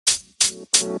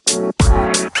Hey,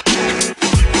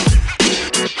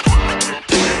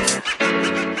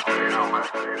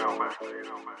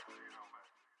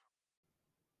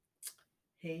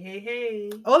 hey,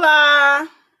 hey. Hola.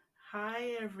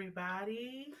 Hi,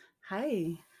 everybody.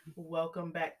 Hi.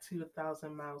 Welcome back to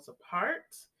 1,000 Miles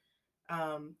Apart.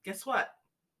 Guess what?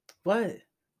 What?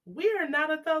 We are not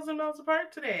 1,000 miles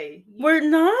apart today. We're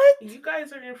not? You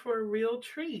guys are in for a real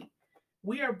treat.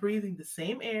 We are breathing the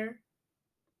same air.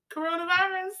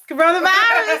 Coronavirus.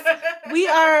 We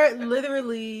are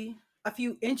literally a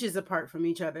few inches apart from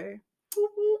each other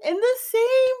in the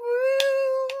same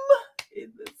room.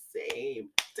 In the same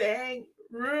dang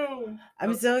room.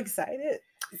 I'm so excited.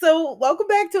 So, welcome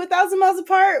back to 1,000 Miles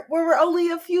Apart, where we're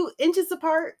only a few inches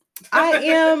apart. I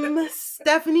am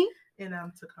Stephanie. And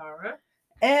I'm Takara.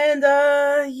 And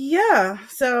yeah,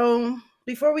 so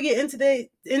before we get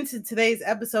into today's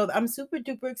episode, I'm super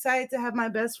duper excited to have my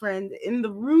best friend in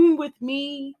the room with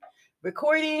me,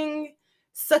 recording,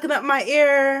 sucking up my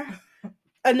ear,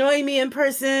 annoying me in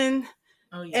person.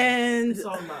 Oh yeah, and it's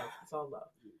all love. It's all love.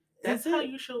 That's how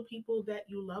you show people that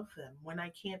you love them. When I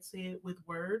can't say it with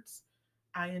words,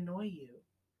 I annoy you.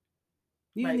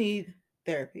 You need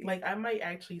therapy. Like I might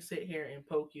actually sit here and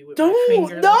poke you with my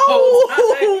finger no. the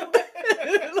whole time.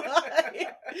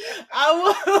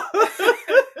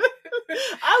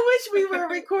 I wish we were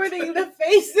recording the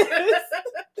faces.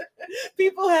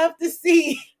 People have to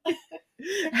see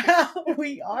how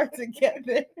we are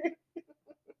together.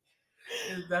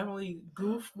 It's definitely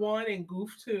goof 1 and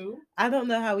goof 2. I don't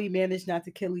know how we managed not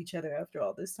to kill each other after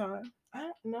all this time. I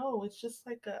don't know. It's just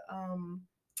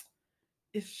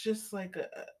like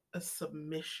a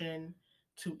submission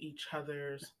to each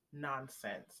other's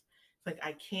nonsense. It's like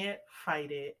I can't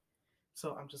fight it,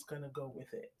 so I'm just gonna go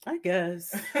with it. I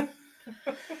guess.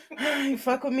 You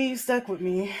fuck with me, you stuck with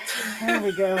me. There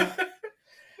we go.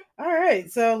 All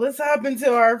right, so let's hop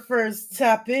into our first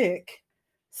topic.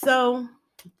 So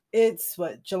it's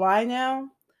what, July now?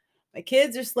 My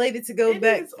kids are slated to go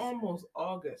back. It's almost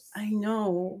August. I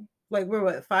know. Like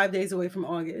we're 5 days away from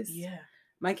August. Yeah.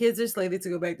 My kids are slated to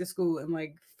go back to school in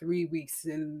like 3 weeks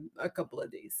and a couple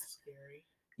of days. Scary.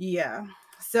 Yeah.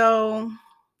 So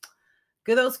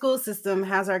good old school system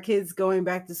has our kids going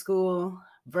back to school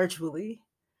virtually.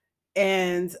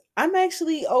 And I'm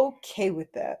actually okay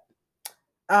with that.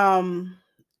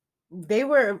 We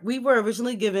were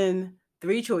originally given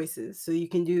 3 choices. So you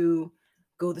can do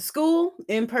go to school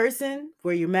in person,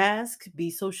 wear your mask, be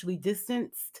socially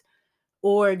distanced,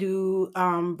 or do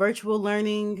virtual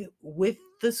learning with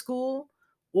the school,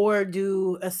 or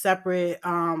do a separate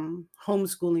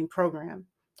homeschooling program.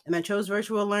 And I chose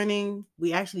virtual learning.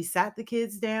 We actually sat the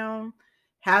kids down,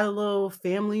 had a little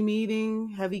family meeting,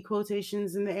 heavy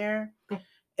quotations in the air,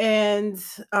 and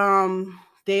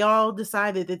they all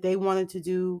decided that they wanted to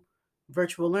do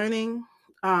virtual learning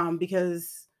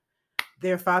because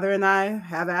their father and I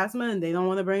have asthma and they don't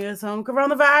want to bring us home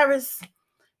coronavirus.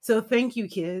 So thank you,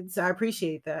 kids. I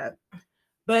appreciate that.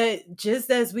 But just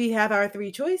as we had our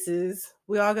 3 choices,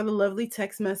 we all got a lovely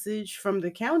text message from the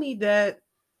county that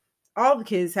all the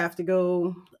kids have to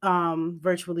go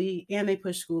virtually, and they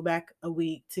push school back a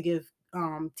week to give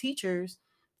teachers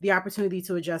the opportunity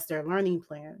to adjust their learning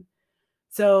plan.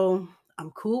 So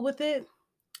I'm cool with it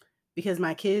because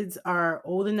my kids are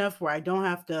old enough where I don't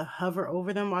have to hover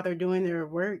over them while they're doing their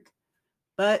work.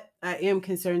 But I am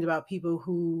concerned about people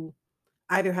who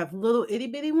either have little itty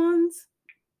bitty ones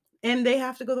and they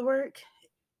have to go to work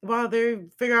while they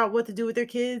figure out what to do with their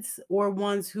kids, or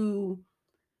ones who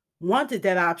wanted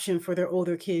that option for their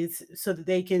older kids so that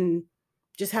they can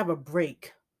just have a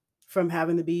break from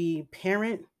having to be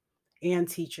parent and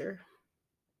teacher.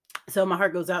 So my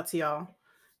heart goes out to y'all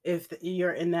if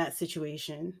you're in that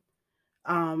situation.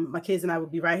 My kids and I will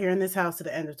be right here in this house to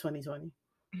the end of 2020.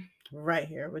 Right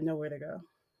here with nowhere to go.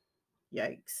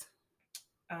 Yikes.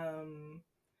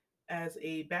 As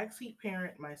a backseat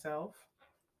parent myself,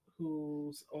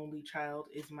 whose only child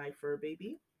is my fur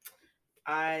baby,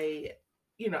 I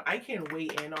can weigh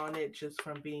in on it just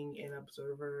from being an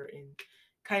observer and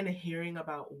kind of hearing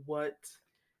about what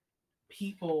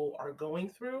people are going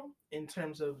through in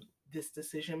terms of this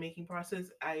decision making process.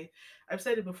 I've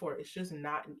said it before, it's just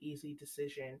not an easy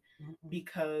decision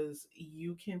because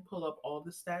you can pull up all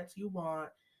the stats you want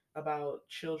about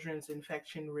children's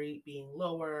infection rate being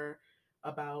lower,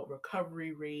 about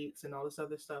recovery rates and all this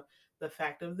other stuff. The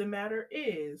fact of the matter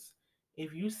is,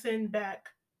 if you send back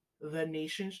the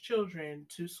nation's children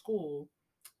to school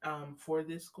for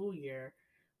this school year,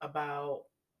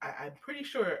 I'm pretty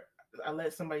sure I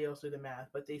let somebody else do the math,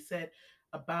 but they said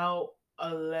about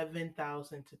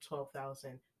 11,000 to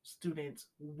 12,000 students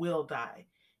will die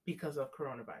because of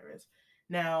coronavirus.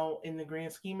 Now, in the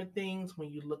grand scheme of things, when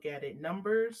you look at it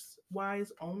numbers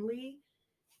wise only,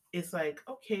 it's like,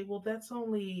 okay, well, that's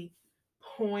only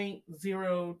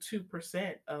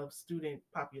 0.02% of student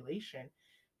population.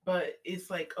 But it's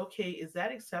like, okay, is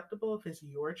that acceptable if it's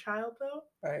your child though?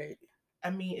 Right. I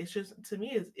mean, it's just, to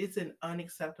me, it's an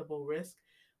unacceptable risk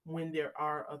when there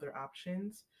are other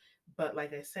options. But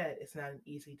like I said, it's not an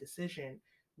easy decision.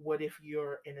 What if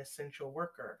you're an essential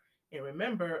worker? And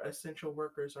remember, essential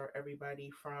workers are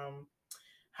everybody from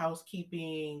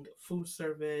housekeeping, food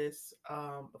service,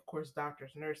 of course,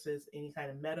 doctors, nurses, any kind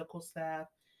of medical staff.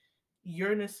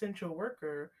 You're an essential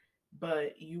worker,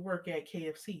 but you work at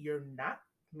KFC, you're not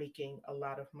making a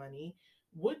lot of money.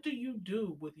 What do you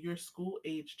do with your school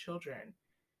age children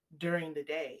during the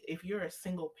day? If you're a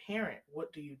single parent,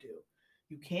 what do?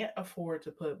 You can't afford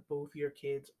to put both your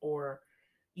kids, or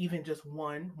even just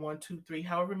one, two, three,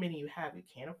 however many you have, you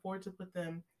can't afford to put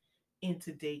them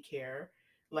into daycare.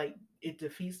 Like, it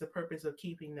defeats the purpose of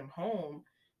keeping them home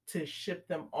to ship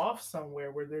them off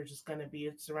somewhere where they're just going to be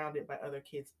surrounded by other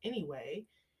kids anyway.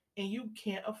 And you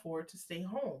can't afford to stay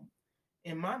home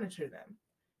and monitor them.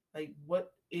 Like,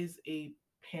 what is a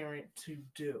parent to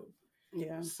do?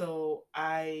 Yeah. So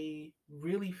I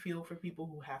really feel for people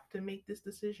who have to make this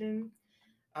decision.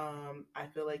 I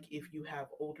feel like if you have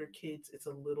older kids, it's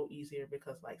a little easier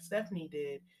because, like Stephanie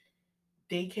did,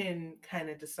 they can kind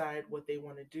of decide what they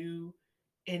want to do.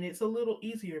 And it's a little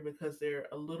easier because they're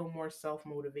a little more self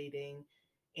motivating,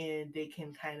 and they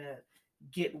can kind of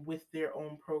get with their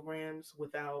own programs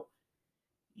without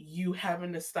you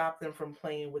having to stop them from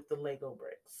playing with the Lego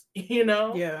bricks.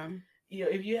 Yeah.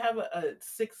 If you have a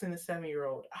 6 and a 7 year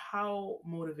old, how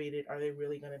motivated are they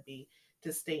really going to be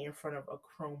to stay in front of a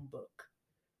Chromebook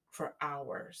for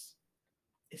hours?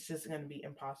 It's just going to be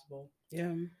impossible.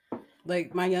 Yeah.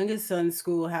 Like my youngest son's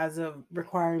school has a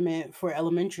requirement for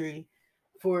elementary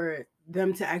for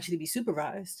them to actually be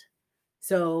supervised.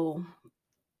 So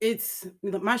it's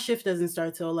my shift doesn't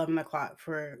start till 11 o'clock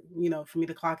for me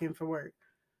to clock in for work.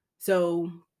 So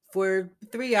for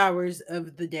 3 hours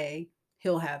of the day,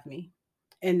 he'll have me.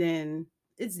 And then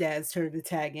it's dad's turn to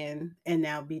tag in and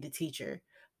now be the teacher.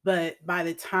 But by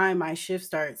the time my shift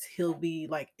starts, he'll be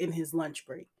like in his lunch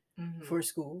break Mm-hmm. for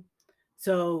school.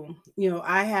 So,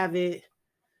 I have it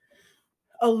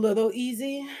a little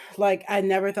easy. Like, I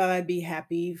never thought I'd be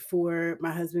happy for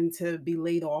my husband to be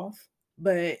laid off,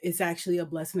 but it's actually a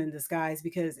blessing in disguise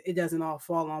because it doesn't all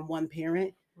fall on one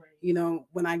parent. Right.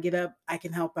 When I get up, I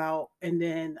can help out and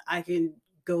then I can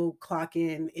go clock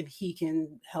in and he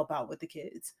can help out with the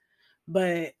kids.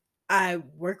 But I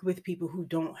work with people who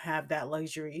don't have that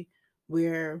luxury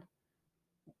where,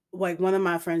 like, one of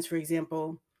my friends, for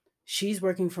example, she's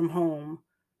working from home.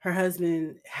 Her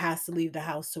husband has to leave the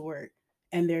house to work,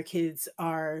 and their kids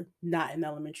are not in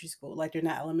elementary school. Like, they're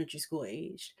not elementary school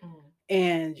aged. Mm.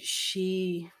 And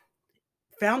she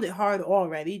found it hard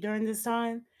already during this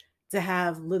time to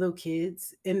have little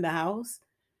kids in the house.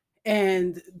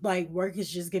 And like, work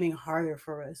is just getting harder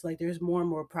for us. Like, there's more and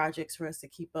more projects for us to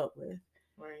keep up with.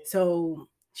 Right. So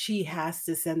she has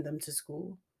to send them to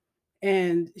school.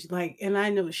 And I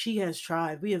know she has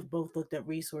tried. We have both looked at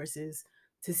resources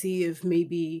to see if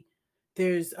maybe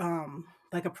there's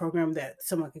like a program that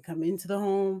someone could come into the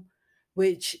home,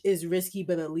 which is risky,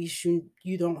 but at least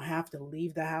you don't have to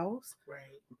leave the house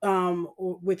Right.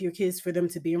 or with your kids for them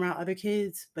to be around other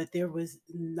kids. But there was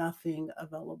nothing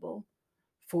available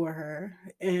for her,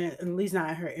 and at least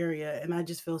not in her area. And I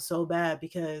just feel so bad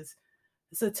because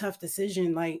it's a tough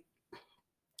decision. Like,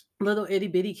 little itty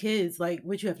bitty kids, like,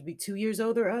 would you have to be 2 years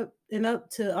older up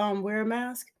to wear a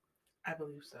mask? I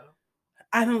believe so.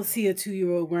 I don't Yeah. see a 2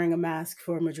 year old wearing a mask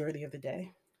for a majority of the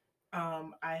day.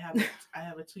 I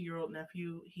have a 2 year old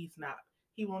nephew. He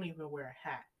won't even wear a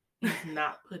hat. He's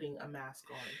not putting a mask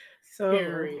on. So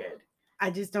Period. I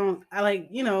just don't. I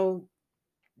like,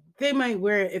 they might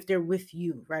wear it if they're with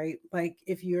you, right? Like,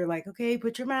 if you're like, okay,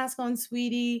 put your mask on,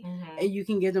 sweetie, Mm-hmm. and you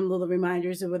can give them little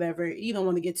reminders or whatever. You don't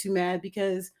want to get too mad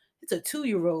because it's a 2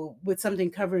 year old with something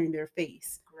covering their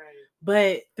face. Right.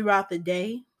 But throughout the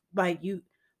day, like,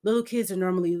 little kids are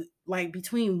normally like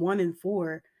between 1 and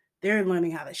 4. They're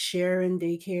learning how to share in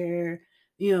daycare.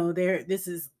 This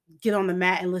is get on the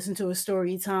mat and listen to a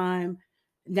story time.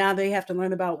 Now they have to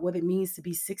learn about what it means to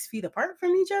be 6 feet apart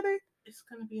from each other. It's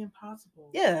gonna be impossible.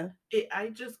 Yeah. I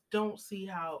just don't see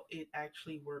how it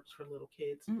actually works for little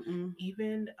kids. Mm-mm.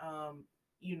 Even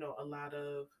a lot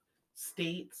of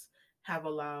states have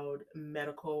allowed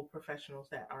medical professionals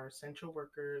that are essential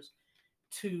workers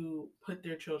to put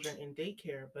their children in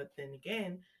daycare, but then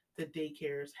again, the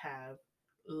daycares have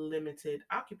limited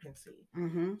occupancy.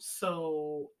 Mm-hmm.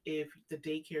 So if the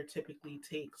daycare typically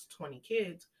takes 20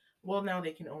 kids, well, now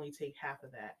they can only take half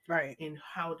of that. Right. And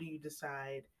how do you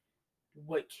decide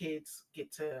what kids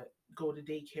get to go to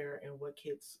daycare and what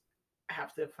kids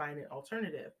have to find an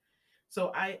alternative?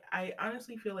 So I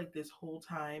honestly feel like this whole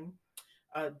time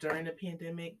during the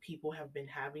pandemic, people have been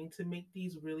having to make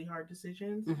these really hard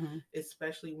decisions, Mm-hmm.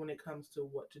 especially when it comes to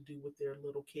what to do with their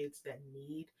little kids that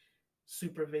need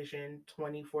supervision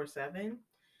 24/7.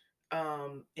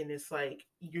 And it's like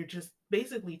you're just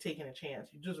basically taking a chance.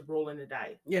 You're just rolling the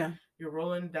dice. Yeah. You're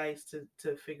rolling the dice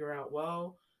to figure out,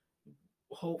 well,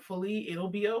 hopefully it'll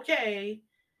be okay.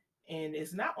 And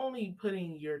it's not only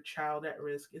putting your child at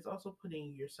risk, it's also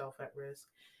putting yourself at risk.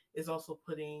 It's also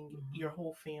putting Mm-hmm. your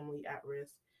whole family at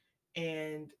risk.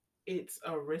 And it's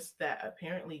a risk that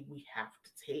apparently we have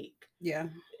to take. Yeah.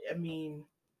 I mean,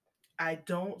 I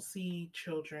don't see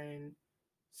children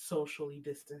socially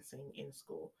distancing in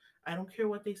school. I don't care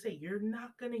what they say. You're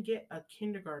not going to get a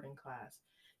kindergarten class,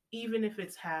 even if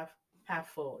it's half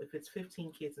full, if it's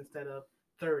 15 kids instead of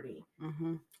 30.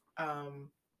 Mm-hmm. Um,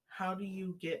 how do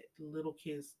you get little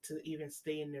kids to even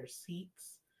stay in their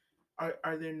seats?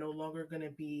 Are there no longer going to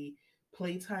be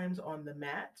playtimes on the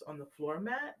mats, on the floor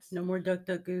mats? No more duck,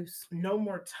 duck, goose. No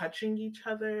more touching each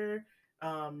other.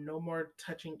 No more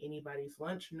touching anybody's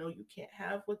lunch. No, you can't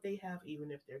have what they have,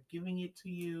 even if they're giving it to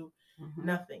you. Mm-hmm.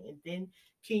 Nothing. And then,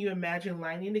 can you imagine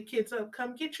lining the kids up?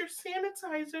 Come get your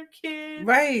sanitizer, kids.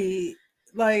 Right.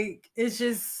 Like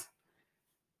it's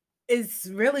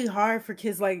really hard for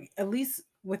kids. Like, at least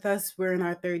with us, we're in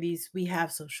our 30s, we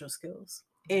have social skills.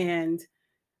 And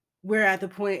we're at the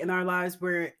point in our lives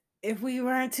where if we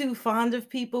weren't too fond of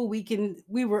people,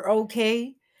 we were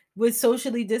okay with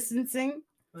socially distancing.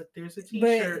 But there's a But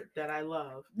T-shirt that I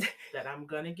love that I'm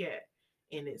gonna get,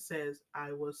 and it says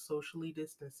 "I was socially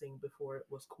distancing before it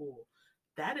was cool."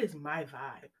 That is my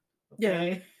vibe. yeah,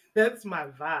 Okay, that's my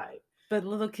vibe. but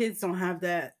little kids don't have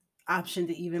that option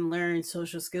to even learn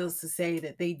social skills to say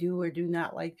that they do or do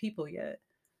not like people yet.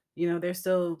 They're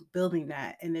still building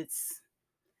that, and it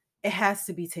has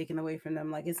to be taken away from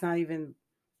them. Like, it's not even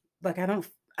like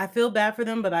I feel bad for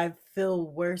them, but I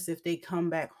feel worse if they come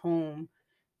back home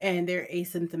and they're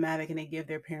asymptomatic and they give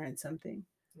their parents something.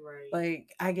 Right. Like,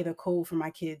 I get a cold for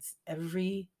my kids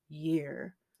every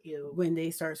year Ew. when they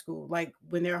start school. Like,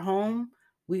 when they're home,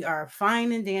 we are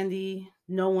fine and dandy,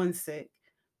 no one's sick.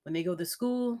 When they go to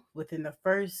school, within the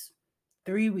first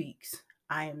 3 weeks,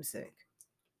 I am sick.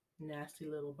 Nasty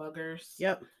little buggers.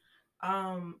 Yep.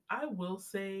 I will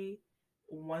say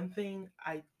one thing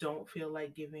I don't feel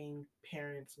like giving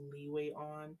parents leeway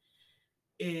on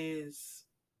is,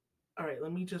 all right,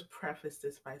 let me just preface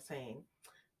this by saying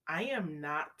I am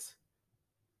not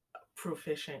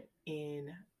proficient in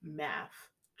math,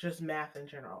 just math in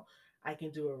general. I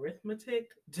can do arithmetic,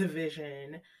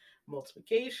 division,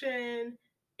 multiplication,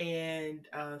 and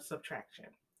subtraction.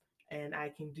 And I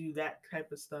can do that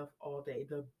type of stuff all day,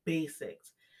 the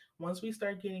basics. Once we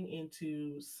start getting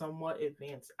into somewhat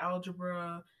advanced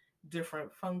algebra,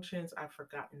 different functions, I've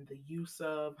forgotten the use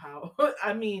of how.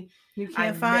 I mean, You I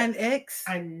can't ne- find X.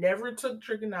 I never took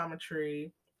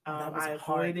trigonometry. Oh, that was I a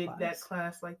hard avoided that class.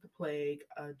 class like the plague.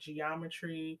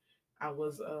 Geometry, I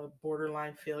was a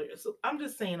borderline failure. So I'm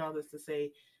just saying all this to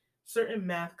say certain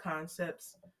math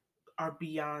concepts are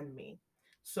beyond me.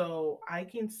 So I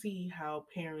can see how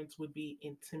parents would be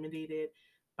intimidated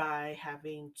by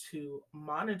having to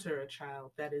monitor a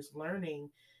child that is learning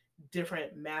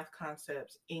different math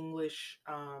concepts, English.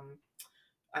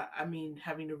 I mean,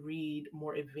 having to read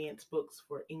more advanced books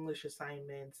for English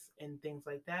assignments and things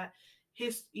like that.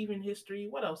 Even history.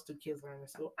 What else do kids learn in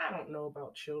school? I don't know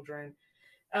about children.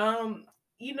 Um,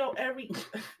 every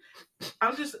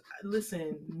I'm just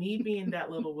listen. Me being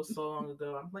that little was so long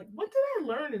ago. I'm like, what did I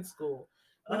learn in school?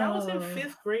 When I was in Oh,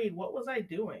 fifth grade, what was I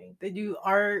doing? they do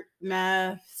art,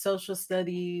 math, social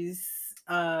studies,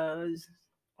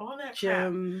 All that crap.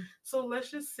 gym. So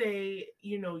let's just say,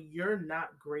 you're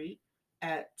not great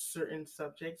at certain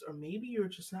subjects, or maybe you're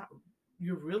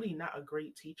really not a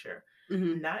great teacher.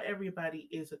 Hmm. Not everybody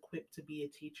is equipped to be a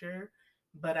teacher,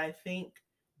 but I think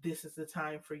this is the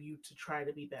time for you to try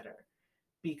to be better.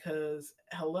 Because,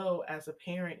 hello, as a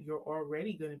parent, you're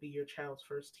already going to be your child's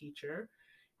first teacher.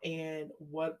 And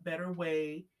what better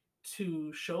way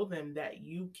to show them that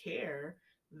you care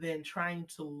than trying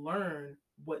to learn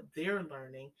what they're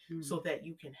learning Mm. so that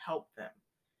you can help them?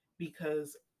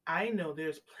 Because I know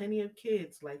there's plenty of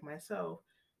kids like myself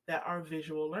that are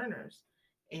visual learners,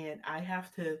 and I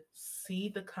have to see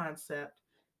the concept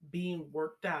being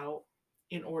worked out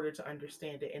in order to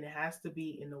understand it, and it has to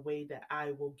be in a way that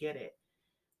I will get it.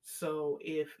 So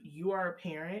if you are a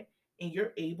parent and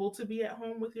you're able to be at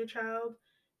home with your child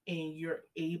and you're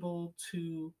able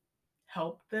to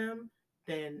help them,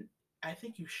 then I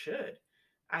think you should.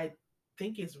 I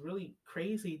think it's really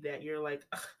crazy that you're like,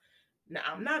 "Ugh, now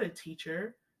I'm not a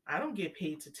teacher. I don't get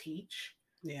paid to teach.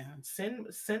 Yeah. Send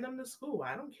them to school.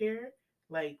 I don't care.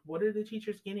 Like, what are the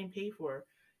teachers getting paid for?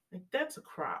 Like, that's a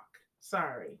crock.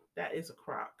 Sorry, that is a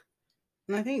crock.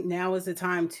 And I think now is the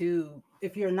time to,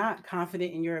 if you're not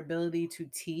confident in your ability to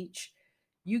teach,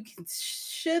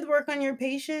 should work on your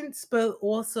patience, but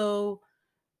also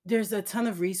there's a ton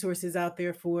of resources out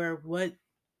there for what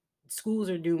schools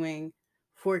are doing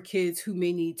for kids who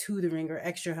may need tutoring or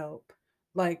extra help.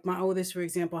 Like my oldest, for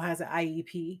example, has an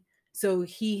IEP. So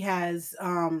he has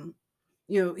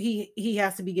he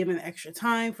has to be given extra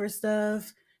time for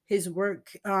stuff. His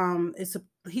work is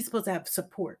he's supposed to have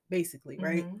support basically,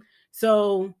 right? Mm-hmm.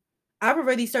 So I've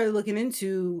already started looking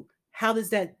into how does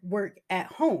that work at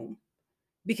home,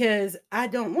 because I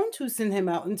don't want to send him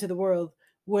out into the world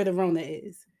where the Rona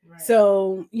is. Right.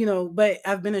 So, but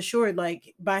I've been assured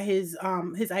like by his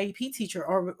IEP teacher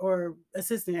or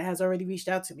assistant has already reached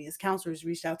out to me, his counselors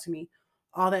reached out to me,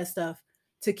 all that stuff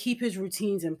to keep his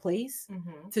routines in place,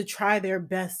 Mm-hmm. to try their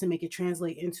best to make it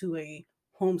translate into a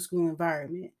homeschool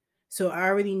environment. So I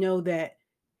already know that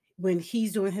when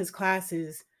he's doing his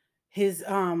classes, his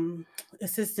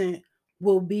assistant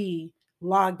will be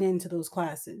logged into those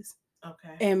classes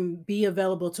Okay. and be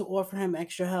available to offer him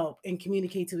extra help and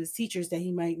communicate to his teachers that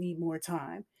he might need more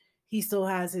time. He still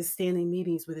has his standing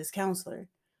meetings with his counselor.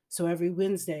 So every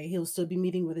Wednesday, he'll still be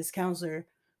meeting with his counselor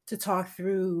to talk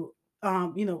through,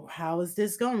 how is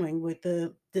this going with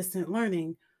the distant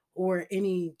learning or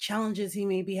any challenges he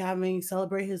may be having,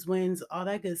 celebrate his wins, all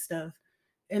that good stuff.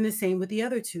 And the same with the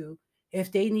other two.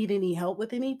 If they need any help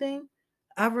with anything,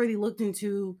 I've already looked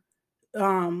into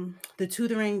the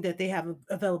tutoring that they have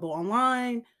available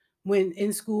online. When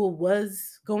in school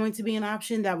was going to be an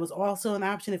option, that was also an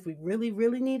option if we really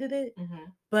really needed it. Mm-hmm.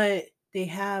 But they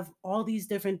have all these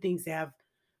different things. They have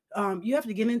you have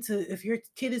to get into, if your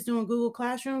kid is doing Google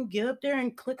Classroom, get up there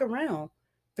and click around,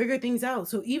 figure things out.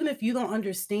 So even if you don't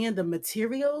understand the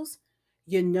materials,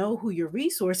 you know who your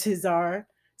resources are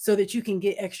so that you can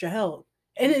get extra help,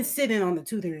 and then Mm-hmm. sit in on the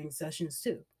tutoring sessions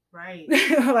too. Right.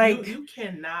 You Like, you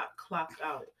cannot clock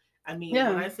out. I mean, when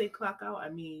yeah. I say clock out, I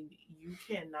mean you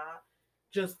cannot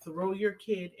just throw your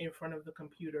kid in front of the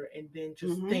computer and then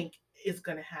just Hmm. think it's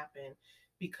going to happen,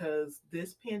 because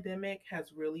this pandemic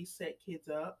has really set kids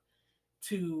up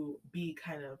to be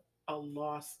kind of a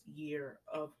lost year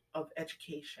of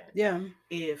education Yeah.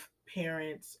 if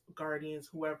parents, guardians,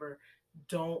 whoever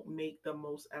don't make the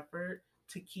most effort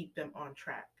to keep them on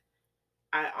track.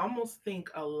 I almost think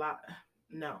a lot.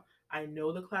 No, I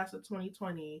know the class of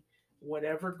 2020,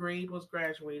 whatever grade was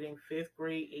graduating, fifth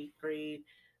grade, eighth grade,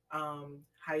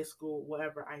 high school,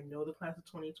 whatever. I know the class of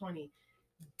 2020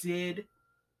 did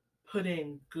put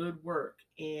in good work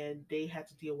and they had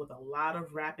to deal with a lot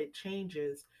of rapid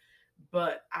changes.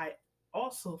 But I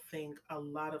also think a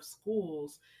lot of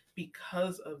schools,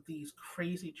 because of these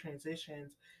crazy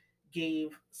transitions, gave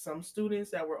some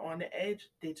students that were on the edge,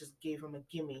 they just gave them a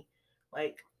gimme.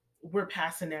 Like, we're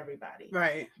passing everybody.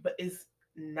 Right. But it's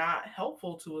not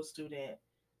helpful to a student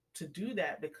to do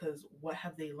that, because what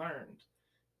have they learned?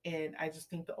 And I just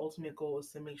think the ultimate goal is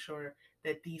to make sure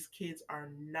that these kids are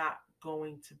not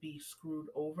going to be screwed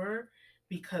over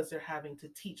because they're having to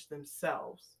teach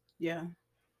themselves. Yeah.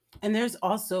 And there's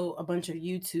also a bunch of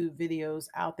YouTube videos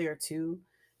out there too.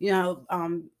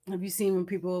 Have you seen when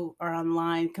people are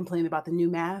online complaining about the new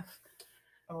math?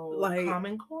 Oh, Like,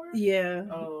 Common Core? yeah,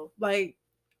 Oh, like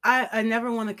I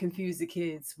never want to confuse the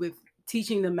kids with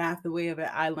teaching the math the way of it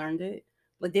I learned it.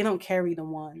 Like they don't carry the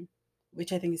one,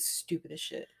 which I think is stupid as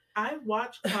shit. I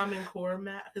watched Common Core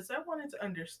math because I wanted to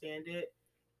understand it.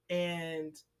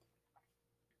 And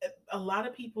a lot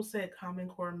of people said Common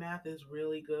Core math is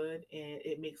really good and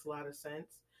it makes a lot of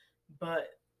sense. But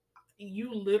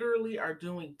you literally are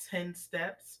doing 10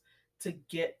 steps to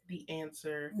get the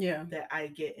answer Yeah. that I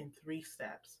get in 3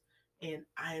 steps. And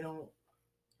I don't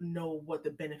know what the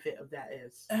benefit of that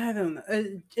is. I don't know.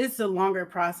 It's a longer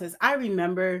process. I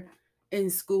remember in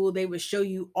school they would show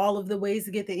you all of the ways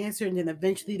to get the answer, and then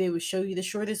eventually they would show you the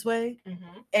shortest way,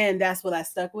 Mm-hmm. and that's what I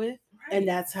stuck with, and Right.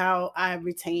 that's how I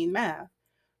retained math.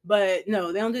 But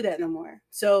no, they don't do that no more.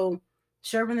 So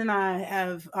Sherman and I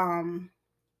have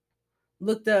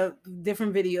looked up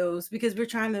different videos because we're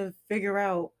trying to figure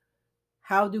out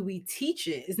how do we teach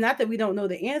it. It's not that we don't know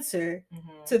the answer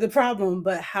Mm-hmm. to the problem,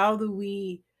 but how do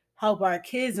we help our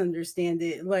kids understand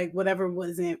it, like whatever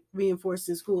wasn't reinforced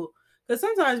in school? Because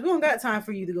sometimes we don't got time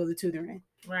for you to go to tutoring.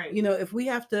 Right. You know, if we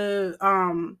have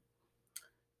to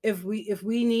if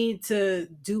we need to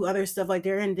do other stuff, like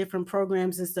they're in different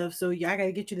programs and stuff, so yeah, I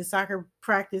gotta get you to soccer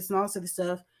practice and all sorts of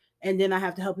stuff, and then I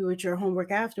have to help you with your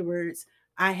homework afterwards.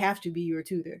 I have to be your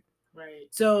tutor. Right.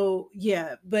 So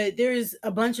yeah, but there's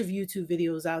a bunch of YouTube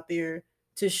videos out there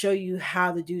to show you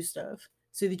how to do stuff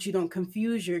so that you don't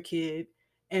confuse your kid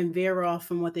and veer off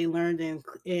from what they learned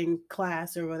in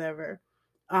class or whatever.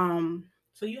 Um,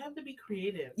 So you have to be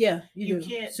creative. yeah, you You do.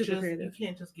 can't Super just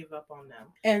creative. give up on them,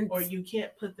 And or you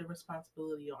can't put the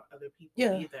responsibility on other people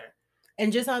yeah, either.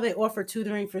 and just how they offer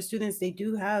tutoring for students, they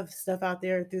do have stuff out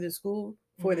there through the school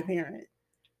for the Mhm. parent.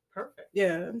 Perfect.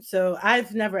 Yeah. So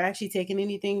I've never actually taken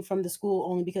anything from the school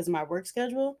only because of my work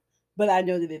schedule, but I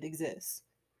know that it exists.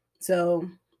 So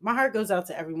my heart goes out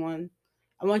to everyone.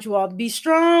 I want you all to be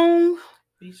strong.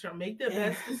 Be sure make the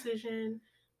best decision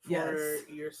for Yes.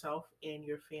 yourself and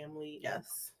your family. And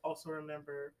Yes. also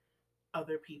remember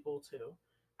other people too.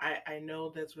 I know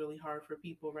that's really hard for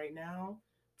people right now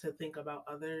to think about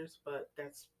others, but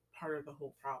that's part of the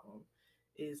whole problem.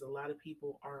 Is a lot of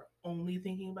people are only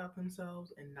thinking about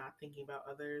themselves and not thinking about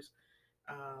others.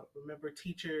 Remember,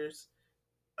 teachers,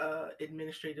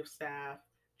 administrative staff,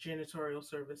 janitorial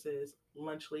services,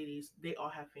 lunch ladies, they all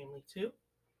have family too.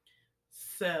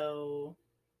 So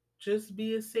just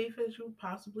be as safe as you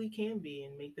possibly can be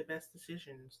and make the best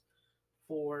decisions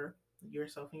for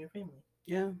yourself and your family.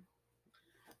 Yeah.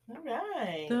 All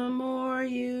right. The more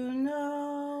you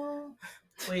know.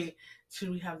 Wait, should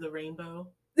we have the rainbow?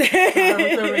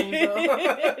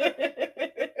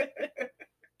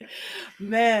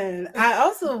 Man, I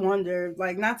also wonder,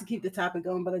 like, not to keep the topic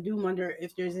going, but I do wonder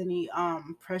if there's any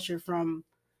pressure from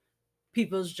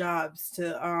people's jobs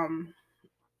to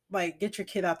like get your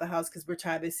kid out the house because we're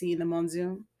tired of seeing them on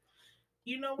Zoom.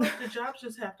 You know what? The jobs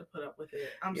just have to put up with it.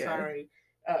 I'm Yeah. sorry.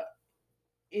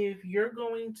 If you're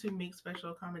going to make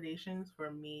special accommodations for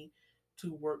me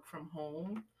to work from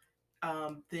home,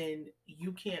 then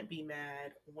you can't be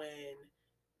mad when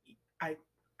I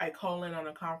I call in on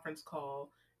a conference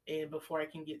call and before I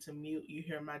can get to mute, you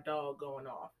hear my dog going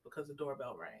off because the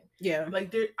doorbell rang. Yeah.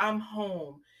 Like I'm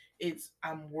home.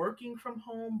 I'm working from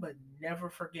home, but never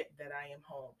forget that I am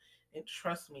home. And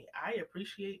trust me, I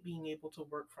appreciate being able to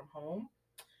work from home.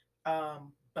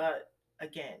 But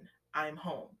again, I'm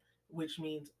home, which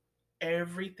means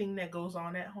everything that goes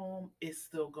on at home is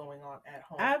still going on at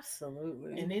home.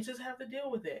 Absolutely. And they just have to deal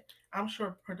with it. I'm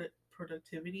sure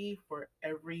productivity for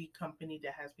every company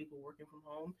that has people working from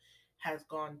home has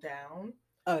gone down.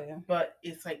 Oh yeah. But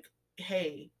it's like,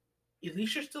 hey, at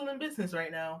least you're still in business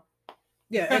right now.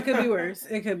 Yeah, it could be worse.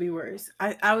 It could be worse.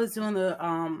 I was doing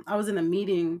I was in a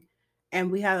meeting and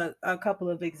we had a couple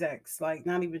of execs, like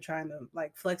not even trying to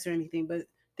like flex or anything, but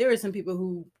there were some people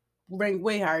who ranked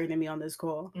way higher than me on this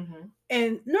call. Mm-hmm.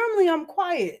 And normally I'm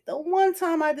quiet. The one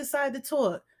time I decide to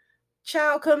talk,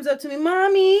 child comes up to me,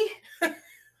 mommy,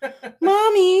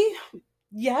 mommy,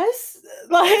 yes.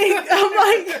 Like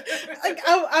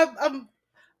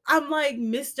I'm like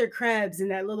Mr. Krabs in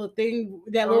that little thing,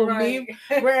 that little meme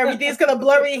where everything's kind of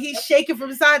blurry and he's shaking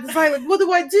from side to side. Like, what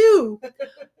do I do?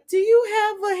 Do you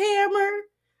have a hammer?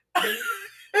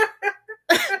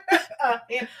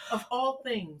 Of all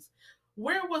things,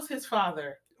 where was his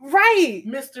father? Right.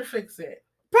 Mr. Fix It.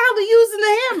 Probably using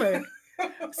the hammer.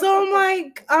 So I'm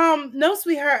like, no,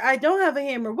 sweetheart, I don't have a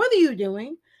hammer. What are you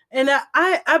doing? And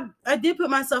I did put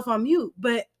myself on mute,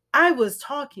 but I was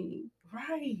talking.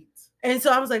 Right. And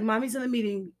so I was like, mommy's in the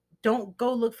meeting. Don't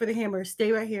go look for the hammer.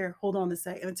 Stay right here. Hold on a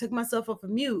sec. And I took myself off of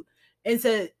mute and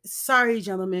said, sorry,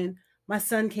 gentlemen. My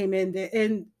son came in there,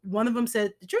 and one of them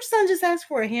said, did your son just ask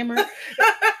for a hammer?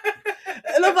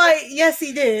 And I'm like, yes,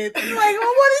 he did. I'm like,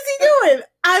 well, what is he doing?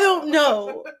 I don't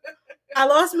know. I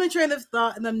lost my train of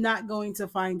thought, and I'm not going to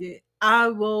find it. I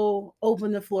will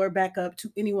open the floor back up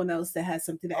to anyone else that has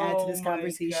something to add to this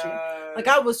conversation. God. Like,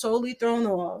 I was totally thrown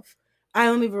off. I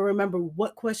don't even remember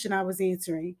what question I was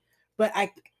answering, but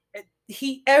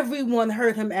everyone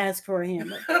heard him ask for a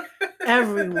hammer.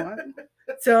 Everyone.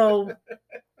 So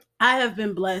I have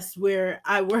been blessed where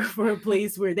I work for a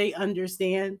place where they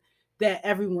understand that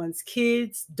everyone's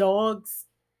kids, dogs,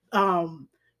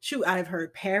 I've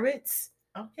heard parrots.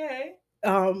 Okay.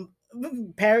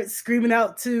 Parrots screaming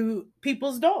out to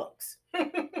people's dogs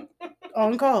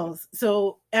on calls.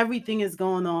 So everything is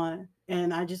going on.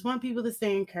 And I just want people to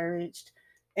stay encouraged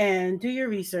and do your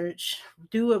research.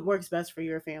 Do what works best for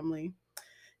your family.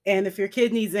 And if your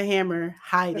kid needs a hammer,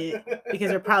 hide it because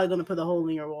they're probably going to put a hole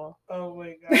in your wall. Oh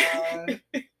my God.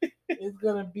 It's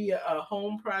going to be a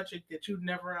home project that you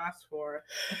never asked for.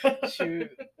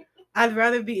 Shoot. I'd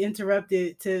rather be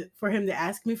interrupted for him to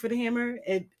ask me for the hammer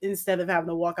instead of having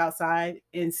to walk outside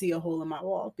and see a hole in my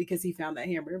wall because he found that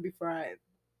hammer before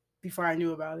I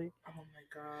knew about it. Oh my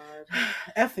god.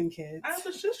 Effing kids. I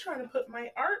was just trying to put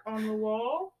my art on the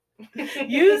wall.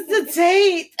 Use the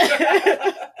tape.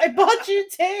 I bought you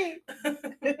tape.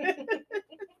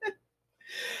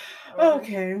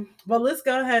 Okay, well, let's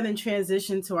go ahead and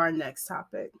transition to our next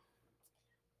topic.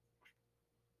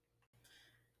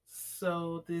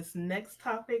 So this next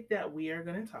topic that we are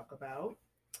going to talk about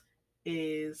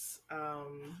is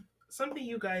something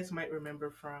you guys might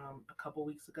remember from a couple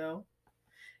weeks ago.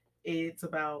 It's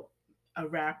about a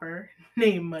rapper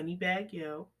named Moneybagg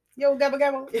Yo. Yo Gabba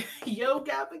Gabba. Yo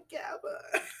Gabba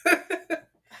Gabba.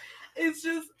 It's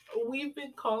just we've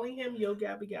been calling him Yo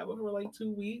Gabba Gabba for like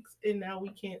 2 weeks, and now we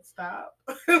can't stop.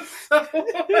 But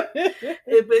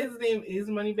his name is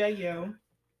Moneybagg Yo.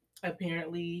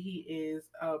 Apparently, he is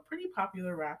a pretty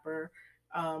popular rapper.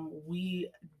 We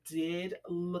did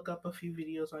look up a few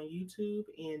videos on YouTube,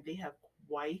 and they have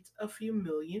quite a few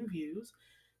million views.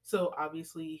 So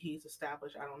obviously, he's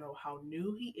established. I don't know how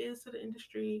new he is to the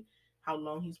industry, how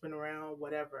long he's been around,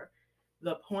 whatever.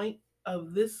 The point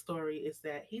of this story is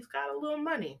that he's got a little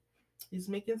money. He's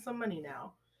making some money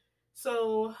now.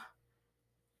 So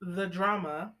the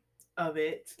drama of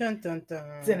it Dun, dun,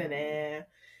 dun.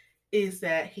 is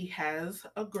that he has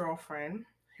a girlfriend.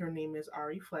 Her name is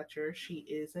Ari Fletcher. She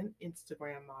is an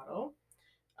Instagram model.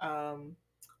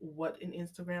 What an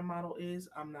Instagram model is,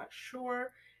 I'm not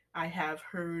sure. I have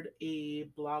heard a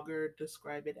blogger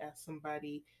describe it as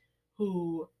somebody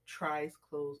who tries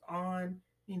clothes on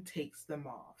and takes them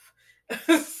off.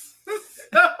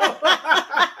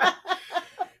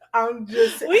 I'm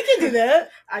just we can do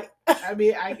that. I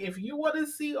mean, if you want to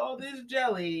see all this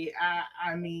jelly,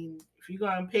 I mean, if you're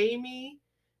gonna pay me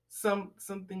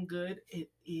something good, it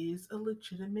is a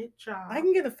legitimate job. I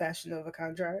can get a Fashion Nova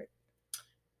contract.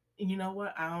 And you know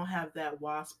what? I don't have that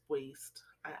wasp waist.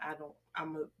 I don't.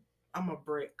 I'm a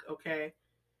brick. Okay.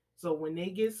 So when they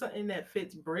get something that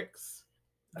fits bricks,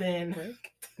 then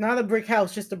brick? Not a brick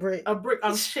house, just a brick. A brick.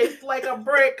 I'm shaped like a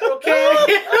brick.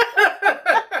 Okay.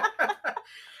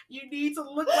 You need to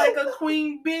look like a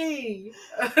queen bee.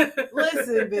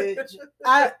 Listen, bitch.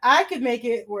 I could make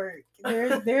it work.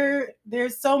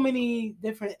 There's so many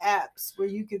different apps where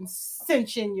you can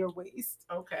cinch in your waist.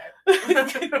 Okay.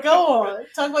 Go on.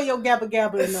 Talk about your Gabba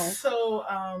Gabba and all. So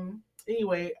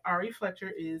anyway, Ari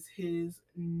Fletcher is his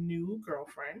new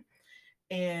girlfriend,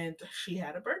 and she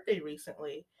had a birthday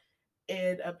recently.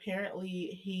 And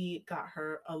apparently he got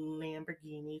her a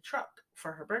Lamborghini truck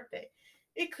for her birthday.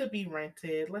 It could be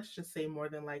rented. Let's just say more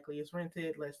than likely it's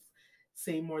rented. Let's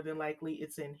say more than likely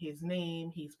it's in his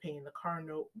name. He's paying the car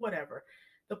note, whatever.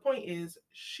 The point is,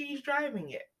 she's driving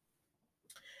it.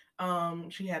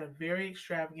 She had a very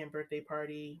extravagant birthday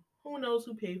party. Who knows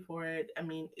who paid for it? I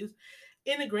mean, it's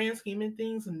in the grand scheme of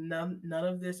things, none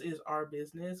of this is our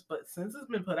business. But since it's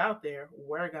been put out there,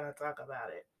 we're gonna talk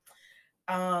about it.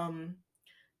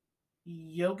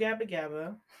 Yo Gabba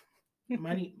Gabba,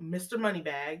 Mr.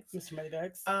 Moneybags. Mr.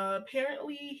 Moneybags.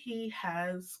 Apparently, he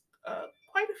has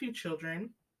quite a few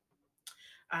children.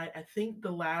 I think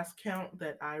the last count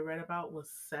that I read about was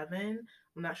 7.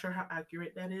 I'm not sure how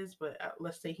accurate that is, but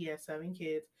let's say he has 7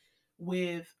 kids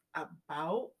with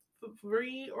about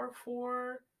 3 or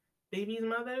 4 babies'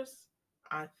 mothers.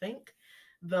 I think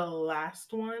the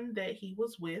last one that he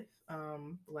was with,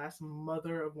 last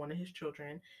mother of one of his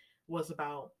children, was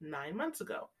about 9 months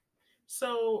ago.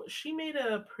 So she made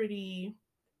a pretty,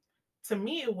 to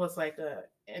me, it was like a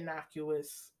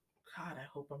innocuous, God, I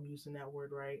hope I'm using that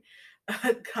word right,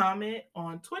 comment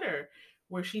on Twitter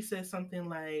where she said something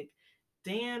like,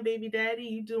 damn, baby daddy,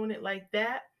 you doing it like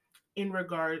that? In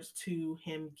regards to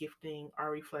him gifting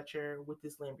Ari Fletcher with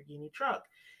this Lamborghini truck.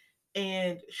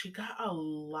 And she got a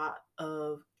lot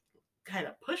of kind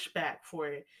of pushback for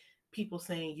it. People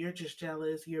saying, you're just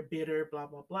jealous, you're bitter, blah,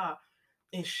 blah, blah.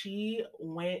 And she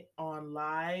went on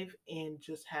live and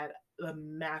just had a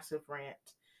massive rant.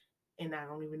 And I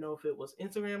don't even know if it was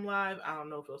Instagram live. I don't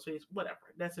know if it was Facebook, whatever.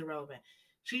 That's irrelevant.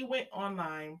 She went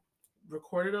online,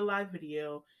 recorded a live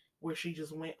video where she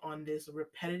just went on this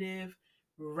repetitive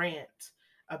rant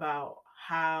about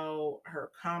how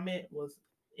her comment was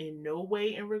in no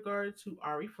way in regard to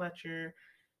Ari Fletcher.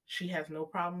 She has no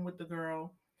problem with the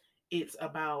girl. It's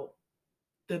about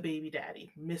the baby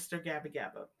daddy, Mr. Gabba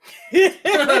Gabba.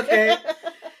 Okay.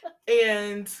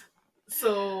 And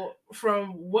so, from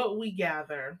what we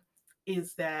gather,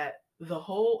 is that the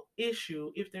whole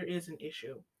issue, if there is an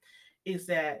issue, is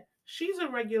that she's a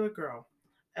regular girl.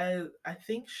 I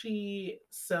think she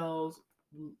sells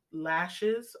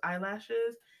eyelashes,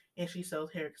 and she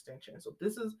sells hair extensions. So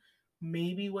this is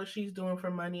maybe what she's doing for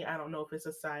money. I don't know if it's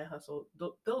a side hustle.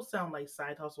 Those sound like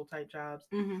side hustle type jobs.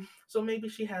 Mm-hmm. So maybe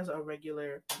she has a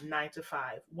regular 9 to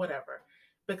 5, whatever.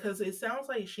 Because it sounds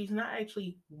like she's not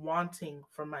actually wanting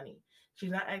for money.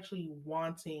 She's not actually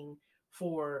wanting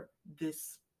for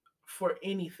this, for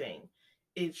anything.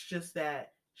 It's just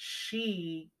that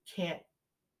she can't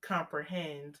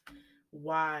comprehend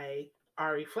why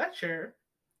Ari Fletcher,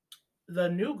 the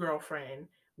new girlfriend,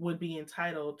 would be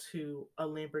entitled to a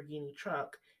Lamborghini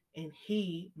truck, and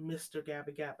he, Mr.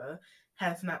 Gabba Gabba,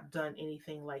 has not done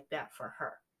anything like that for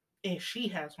her. And she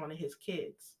has one of his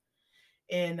kids.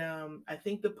 And I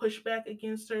think the pushback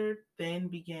against her then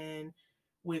began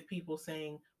with people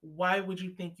saying, "Why would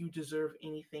you think you deserve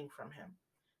anything from him?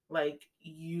 Like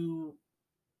you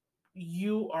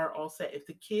are all set. If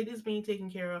the kid is being taken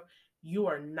care of, you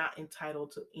are not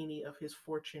entitled to any of his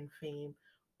fortune, fame,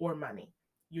 or money.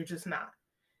 You're just not."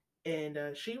 And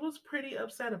she was pretty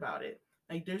upset about it.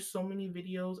 Like, there's so many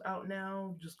videos out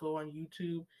now. Just go on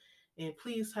YouTube and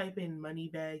please type in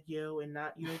 "Moneybag Yo" and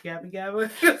not "Yo Gabba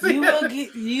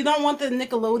Gabba." You don't want the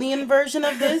Nickelodeon version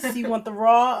of this. You want the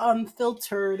raw,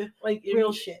 unfiltered, like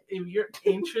real shit. If you're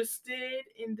interested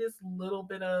in this little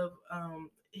bit of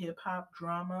hip hop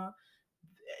drama,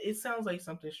 it sounds like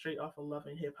something straight off of Love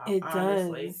and Hip Hop. It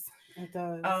Honestly, does. It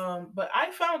does. but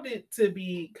I found it to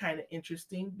be kind of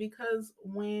interesting because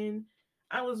when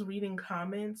I was reading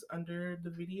comments under the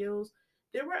videos,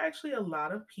 there were actually a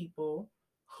lot of people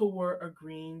who were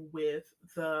agreeing with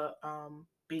the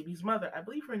baby's mother. I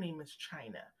believe her name is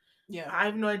China. Yeah. I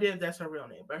have no idea if that's her real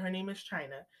name, but her name is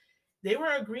China. They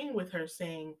were agreeing with her,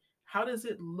 saying, "How does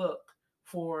it look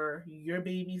for your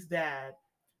baby's dad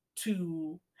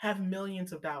to have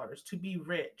millions of dollars, to be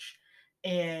rich,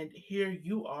 and here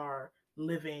you are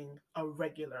living a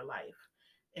regular life?"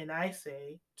 And I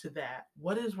say to that,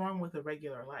 what is wrong with a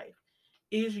regular life?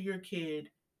 Is your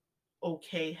kid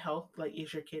okay health, like,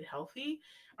 is your kid healthy?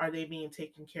 Are they being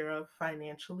taken care of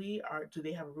financially? Do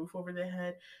they have a roof over their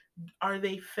head? Are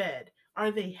they fed? Are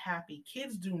they happy?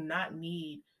 Kids do not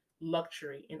need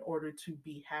luxury in order to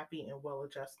be happy and well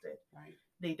adjusted. Right.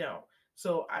 They don't.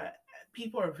 So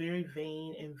people are very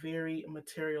vain and very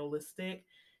materialistic,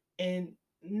 and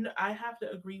I have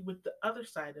to agree with the other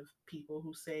side of people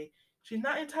who say she's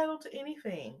not entitled to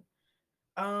anything.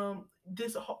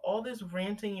 This all this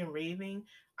ranting and raving,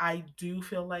 I do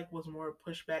feel like was more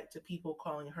pushback to people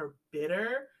calling her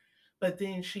bitter, but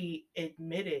then she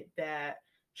admitted that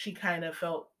she kind of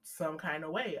felt some kind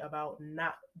of way about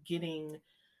not getting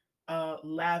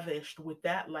lavished with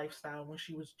that lifestyle when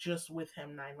she was just with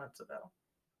him 9 months ago.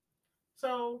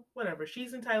 So whatever,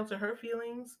 she's entitled to her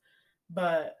feelings,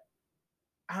 but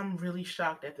I'm really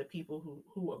shocked at the people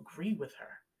who agree with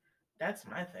her. That's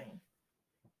my thing.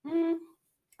 Mm,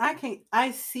 I can't.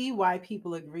 I see why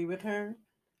people agree with her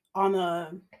on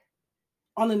a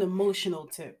on an emotional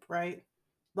tip, right?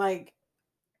 Like,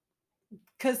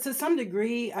 because to some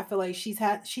degree, I feel like she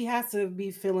has to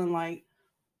be feeling like,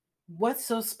 what's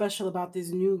so special about this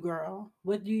new girl?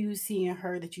 What do you see in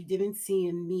her that you didn't see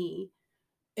in me?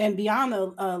 And beyond a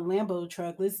Lambo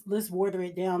truck, let's water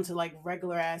it down to like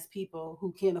regular ass people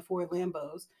who can't afford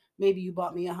Lambos. Maybe you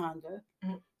bought me a Honda,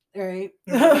 right?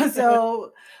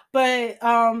 So, but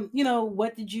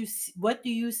what do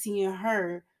you see in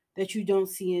her that you don't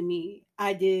see in me?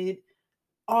 I did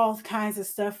all kinds of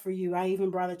stuff for you. I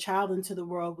even brought a child into the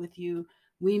world with you.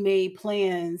 We made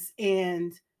plans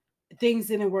and things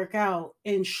didn't work out.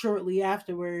 And shortly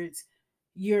afterwards,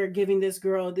 you're giving this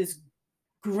girl this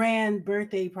grand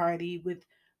birthday party with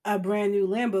a brand new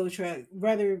Lambo truck.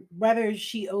 Whether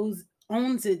she owns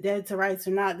it dead to rights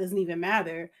or not doesn't even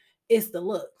matter. It's the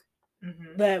look.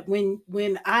 Mm-hmm. But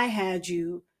when I had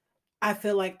you, I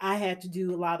feel like I had to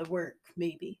do a lot of work,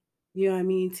 maybe. You know what I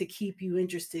mean? To keep you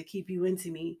interested, keep you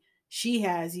into me. She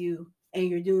has you and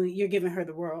you're giving her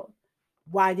the world.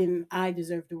 Why didn't I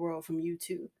deserve the world from you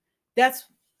too? That's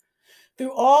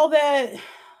through all that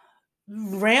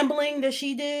rambling that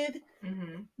she did,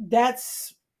 Mm-hmm.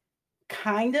 that's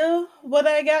kind of what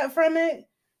I got from it.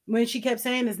 When she kept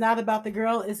saying it's not about the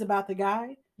girl, it's about the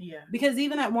guy. Yeah. Because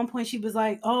even at one point she was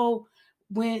like, "Oh,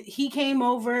 when he came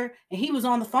over and he was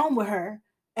on the phone with her,"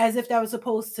 as if that was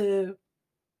supposed to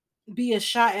be a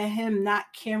shot at him not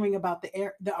caring about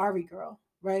the Ari girl,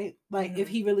 right? Like, if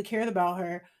Mm-hmm. he really cared about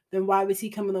her, then why was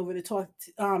he coming over to talk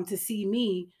to see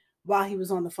me while he was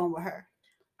on the phone with her?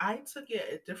 I took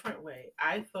it a different way.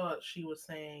 I thought she was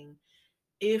saying,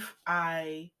 if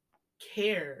I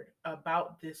cared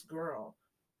about this girl,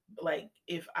 like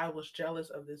if I was jealous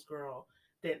of this girl,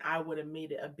 then I would have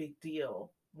made it a big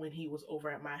deal when he was over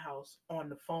at my house on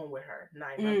the phone with her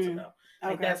 9 months Mm, ago.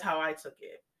 Like okay. that's how I took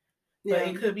it. But Yeah.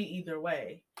 it could be either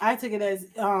way. I took it as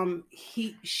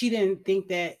she didn't think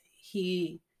that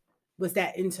he was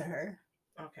that into her.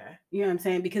 Okay. You know what I'm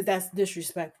saying? Because that's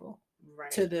disrespectful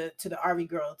Right. to the RV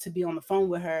girl to be on the phone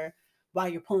with her while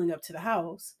you're pulling up to the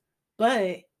house.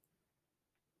 But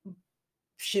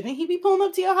shouldn't he be pulling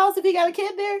up to your house if he got a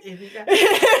kid there? If he got,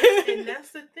 and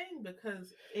that's the thing,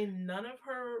 because in none of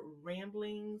her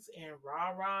ramblings and rah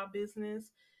rah business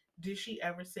did she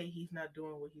ever say he's not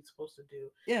doing what he's supposed to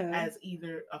do Yeah. as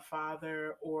either a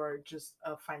father or just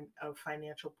a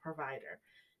financial provider.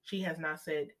 She has not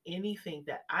said anything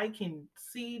that I can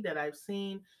see, that I've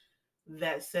seen,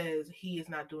 that says he is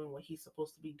not doing what he's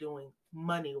supposed to be doing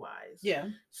money wise. Yeah.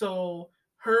 So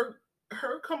her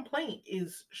complaint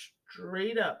is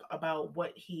straight up about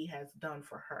what he has done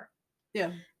for her.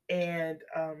 Yeah. And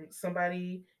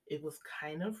somebody, it was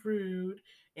kind of rude,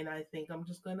 and I think I'm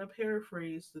just gonna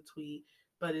paraphrase the tweet,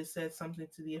 but it said something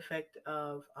to the effect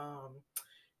of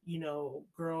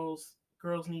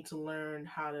girls need to learn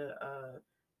how to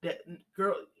that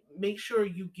girl make sure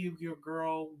you give your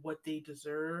girl what they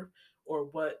deserve, or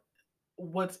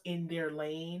what's in their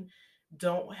lane.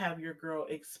 Don't have your girl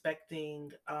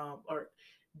expecting or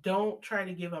don't try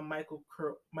to give a Michael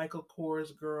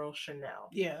Kors girl Chanel.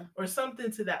 Yeah. Or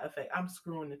something to that effect. I'm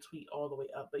screwing the tweet all the way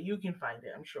up, but you can find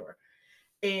it, I'm sure.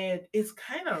 And it's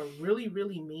kind of really,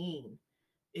 really mean.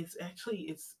 It's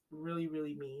really,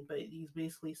 really mean. But he's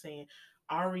basically saying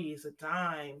Ari is a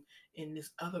dime and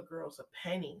this other girl's a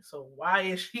penny. So why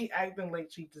is she acting like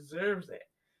she deserves it?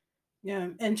 Yeah.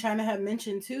 And China had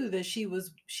mentioned too that she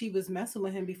was messing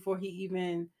with him before he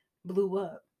even blew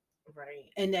up. Right.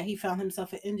 And that he found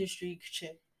himself an industry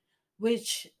chick.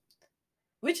 Which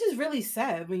is really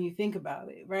sad when you think about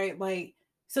it, right? Like,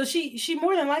 so she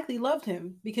more than likely loved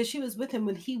him because she was with him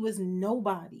when he was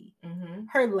nobody. Mm-hmm.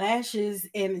 Her lashes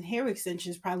and hair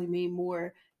extensions probably made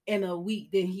more in a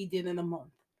week than he did in a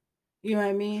month. You know what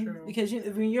I mean? True. Because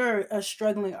when you're a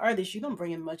struggling artist, you don't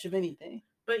bring in much of anything.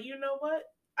 But you know what?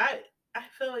 I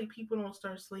feel like people don't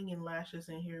start slinging lashes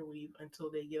and hair weave until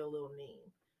they get a little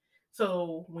name.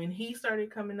 So when he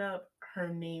started coming up, her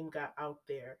name got out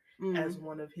there as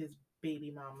one of his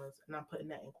baby mamas, and I'm putting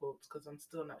that in quotes because I'm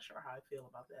still not sure how I feel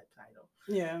about that title.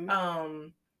 Yeah.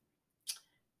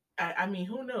 I mean,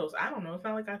 who knows? I don't know. It's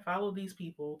not like I follow these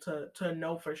people to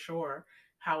know for sure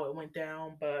how it went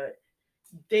down, but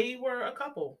they were a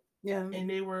couple. Yeah. And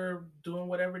they were doing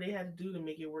whatever they had to do to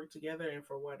make it work together. And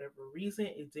for whatever reason,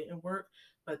 it didn't work.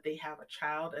 But they have a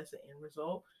child as an end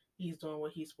result. He's doing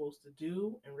what he's supposed to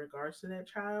do in regards to that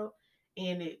child.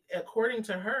 And according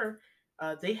to her,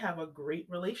 they have a great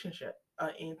relationship,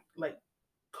 in like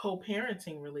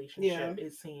co-parenting relationship. Yeah.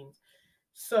 It seems.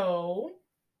 So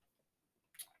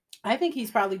I think he's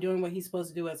probably doing what he's supposed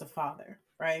to do as a father,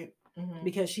 right? mhm.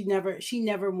 Because she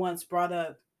never once brought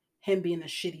up him being a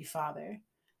shitty father.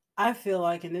 I feel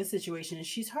like in this situation,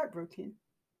 she's heartbroken.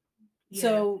 Yeah.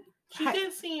 So She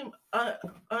did seem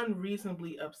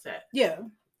unreasonably upset. Yeah.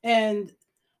 And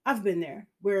I've been there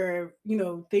where,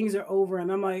 things are over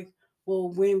and I'm like, well,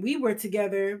 when we were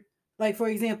together, like for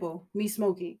example, me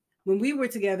smoking, when we were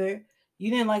together,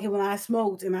 you didn't like it when I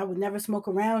smoked and I would never smoke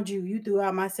around you. You threw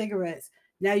out my cigarettes.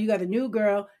 Now you got a new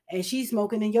girl and she's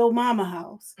smoking in your mama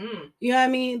house. You know what I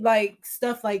mean? Like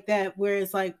stuff like that where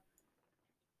it's like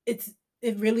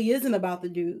it really isn't about the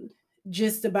dude.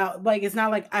 Just about like it's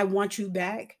not like I want you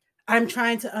back. I'm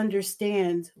trying to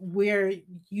understand where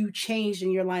you changed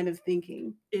in your line of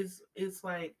thinking. It's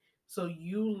like, so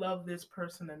you love this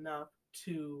person enough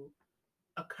to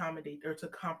accommodate or to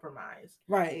compromise,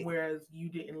 Right. whereas you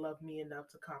didn't love me enough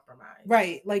to compromise.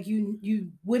 Right. Like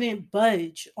you wouldn't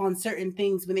budge on certain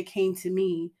things when it came to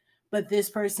me, but this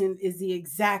person is the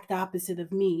exact opposite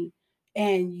of me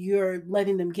and you're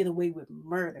letting them get away with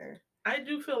murder. I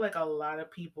do feel like a lot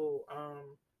of people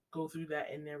go through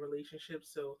that in their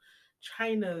relationships. So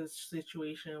China's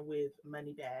situation with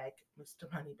Moneybag, Mr.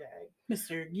 Moneybag,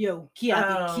 Mr. Yo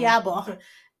Kiaba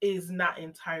is not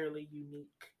entirely unique.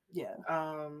 Yeah.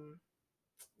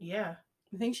 Yeah.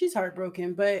 I think she's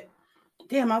heartbroken, but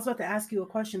damn, I was about to ask you a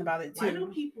question about it too. Why do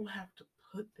people have to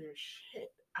put their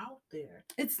shit out there?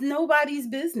 It's nobody's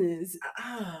business.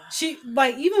 She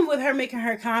like even with her making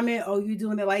her comment, "Oh, you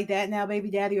doing it like that now,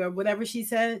 baby daddy," or whatever she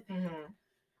said. Mm-hmm.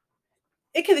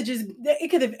 It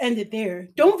could have ended there.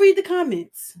 Don't read the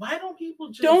comments. Why don't people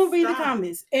just don't read the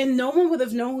comments? And no one would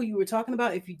have known who you were talking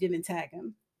about if you didn't tag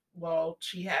him. Well,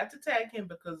 she had to tag him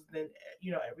because then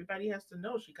everybody has to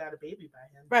know she got a baby by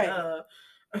him.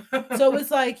 Right. So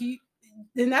it's like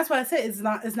and that's why I said it's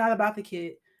not about the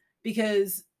kid,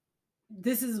 because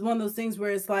this is one of those things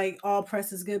where it's like all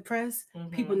press is good press.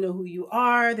 People know who you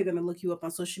are. They're gonna look you up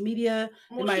on social media.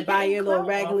 They Well, she might buy getting your little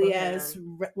clout off raggedy of ass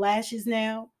him. lashes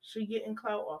now. She getting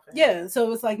clout off of him. Yeah,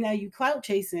 so it's like now you clout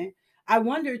chasing. I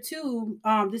wonder too.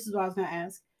 This is what I was gonna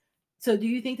ask. So, do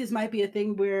you think this might be a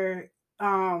thing where,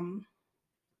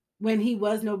 when he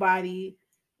was nobody,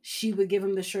 she would give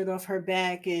him the shirt off her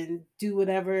back and do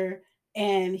whatever,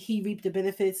 and he reaped the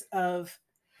benefits of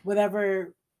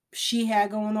whatever she had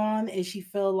going on, and she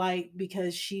felt like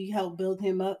because she helped build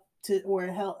him up to, or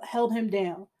held him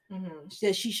down,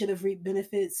 that she should have reaped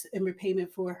benefits in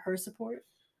repayment for her support?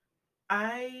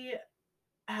 I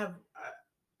have,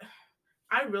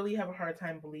 I really have a hard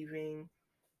time believing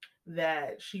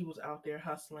that she was out there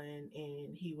hustling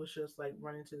and he was just like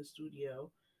running to the studio,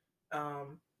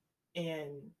 um,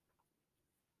 and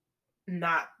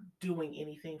not doing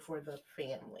anything for the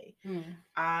family.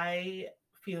 I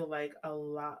feel like a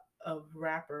lot of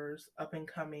rappers, up and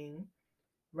coming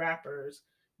rappers,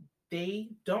 they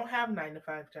don't have 9 to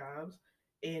 5 jobs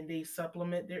and they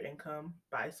supplement their income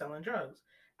by selling drugs.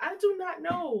 I do not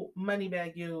know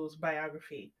Moneybagg Yo's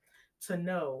biography to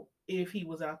know if he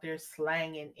was out there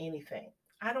slanging anything.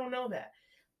 I don't know that.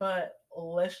 But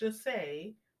let's just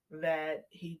say that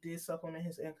he did supplement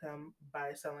his income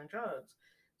by selling drugs.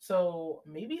 So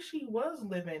maybe she was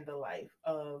living the life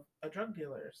of a drug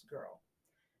dealer's girl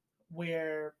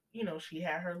where, she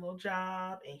had her little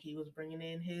job and he was bringing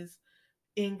in his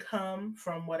income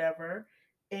from whatever.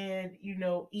 And,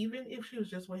 even if she was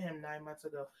just with him 9 months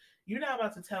ago, you're not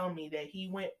about to tell me that he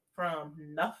went from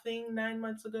nothing 9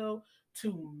 months ago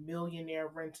to millionaire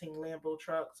renting Lambo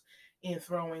trucks and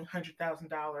throwing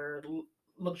 $100,000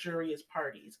 luxurious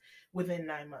parties within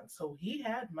 9 months. So he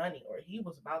had money, or he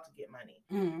was about to get money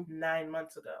 9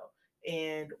 months ago.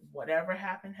 And whatever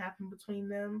happened between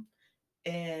them.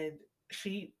 And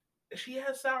she she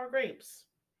has sour grapes.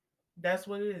 That's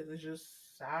what it is. It's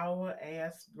just sour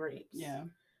ass grapes. Yeah.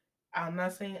 I'm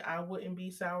not saying I wouldn't be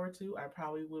sour too. I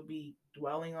probably would be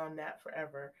dwelling on that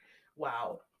forever.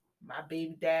 Wow, my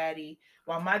baby daddy,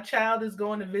 while my child is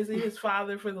going to visit his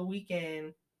father for the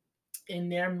weekend in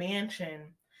their mansion,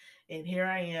 and here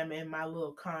I am in my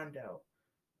little condo.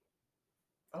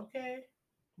 Okay,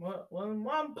 what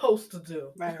I'm supposed to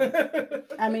do? Right.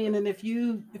 I mean, and if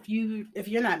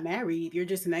you're not married, you're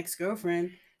just an ex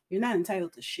girlfriend. You're not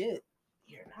entitled to shit.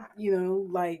 You're not.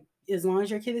 Like, as long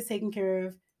as your kid is taken care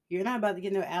of, you're not about to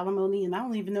get no alimony. And I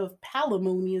don't even know if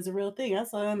palimony is a real thing. I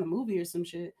saw it in a movie or some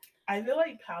shit. I feel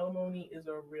like palimony is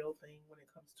a real thing when it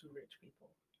comes to rich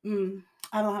people.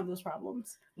 I don't have those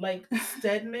problems. Like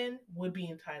Stedman would be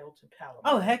entitled to palimony.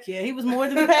 Oh heck yeah, he was more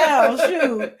than a pal.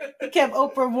 Shoot, he kept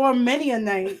Oprah warm many a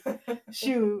night.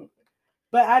 Shoot,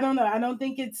 but I don't know. I don't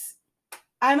think it's.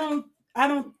 I don't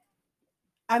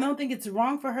think it's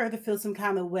wrong for her to feel some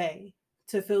kind of way,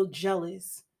 to feel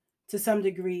jealous to some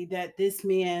degree that this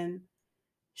man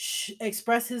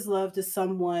expressed his love to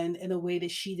someone in a way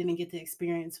that she didn't get to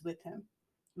experience with him,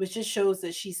 which just shows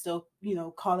that she's still,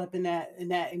 caught up in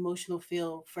that emotional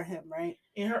feel for him, right?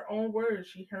 In her own words,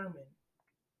 she Herman.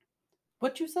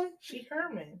 What you say? She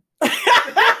Herman.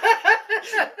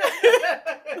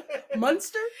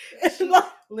 Monster?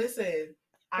 Listen,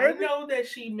 Herman? I know that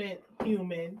she meant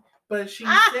human, but she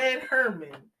said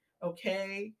Herman.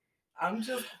 Okay, I'm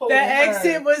just that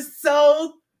accent was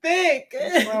so thick.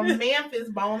 From Memphis,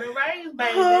 born and raised,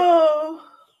 baby. Oh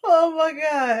my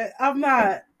God, I'm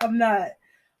not.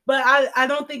 But I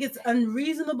don't think it's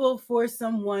unreasonable for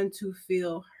someone to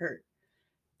feel hurt.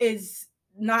 It's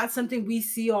not something we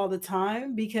see all the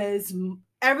time, because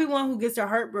everyone who gets their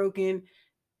heart broken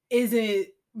isn't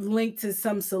linked to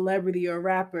some celebrity or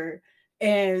rapper,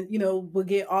 and will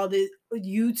get all the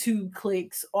YouTube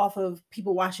clicks off of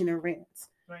people watching their rants.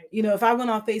 Right. If I went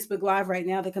on Facebook Live right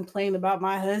now to complain about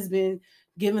my husband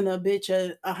giving a bitch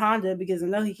a Honda, because I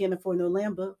know he can't afford no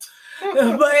Lambo,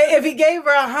 but if he gave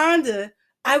her a Honda,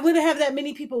 I wouldn't have that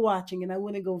many people watching, and I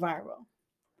wouldn't go viral.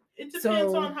 It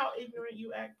depends on how ignorant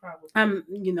you act, probably. I'm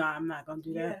not gonna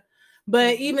do that.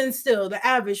 But even still, the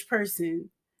average person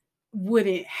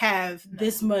wouldn't have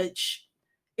this much.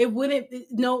 It wouldn't.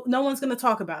 No one's gonna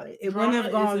talk about it. It wouldn't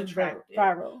have gone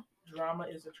viral. Drama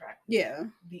is attractive. Yeah.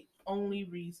 The only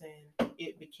reason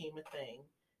it became a thing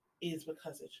is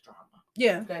because it's drama.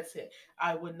 Yeah. That's it.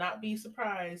 I would not be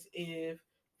surprised if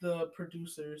the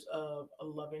producers of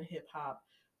Love and Hip Hop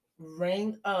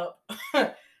rang up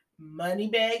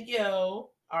Moneybagg Yo,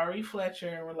 Ari Fletcher,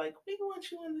 and were like, we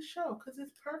want you on the show because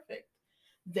it's perfect.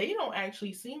 They don't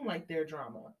actually seem like they're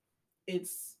drama.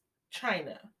 It's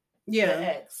China. Yeah.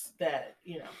 The ex that,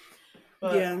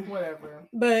 But Yeah. whatever.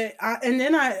 But and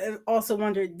then I also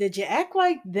wondered, did you act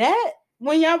like that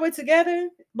when y'all were together?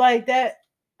 Like that?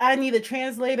 I need a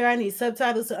translator. I need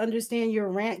subtitles to understand your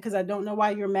rant because I don't know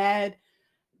why you're mad,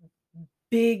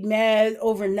 big mad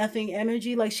over nothing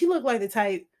energy. Like she looked like the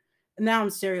type. Now I'm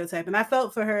stereotyping. I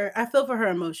felt for her. I felt for her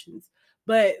emotions.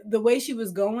 But the way she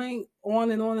was going on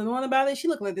and on and on about it, she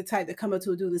looked like the type to come up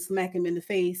to a dude and smack him in the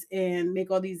face and make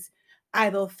all these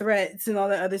idle threats and all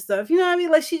that other stuff. You know what I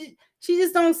mean? Like she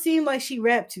just don't seem like she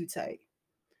rap too tight.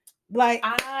 Like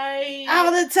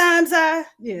all the times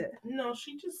yeah. No,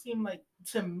 she just seemed like,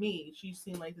 to me, she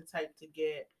seemed like the type to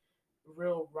get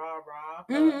real rah rah.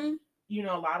 But Mm-hmm.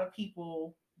 a lot of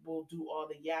people will do all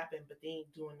the yapping, but they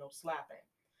ain't doing no slapping.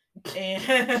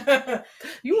 And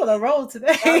you on a roll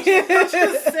today. I'm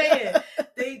just saying,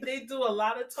 they do a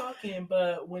lot of talking,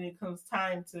 but when it comes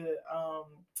time to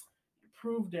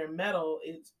prove their mettle,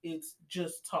 it's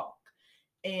just talk.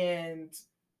 And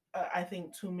I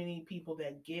think too many people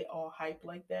that get all hype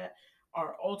like that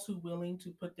are all too willing to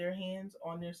put their hands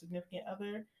on their significant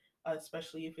other,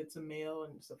 especially if it's a male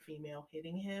and it's a female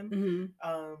hitting him.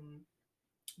 Mm-hmm.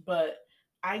 But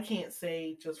I can't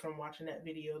say just from watching that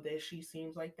video that she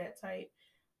seems like that type.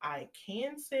 I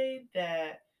can say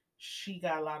that she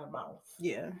got a lot of mouth.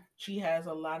 Yeah. She has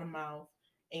a lot of mouth,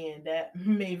 and that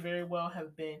may very well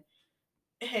have been,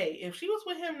 hey, if she was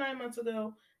with him 9 months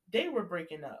ago, they were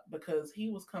breaking up because he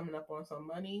was coming up on some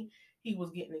money. He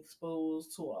was getting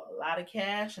exposed to a lot of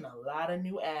cash and a lot of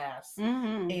new ass.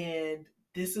 Mm-hmm. And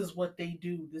this is what they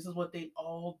do. This is what they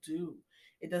all do.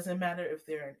 It doesn't matter if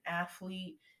they're an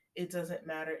athlete. It doesn't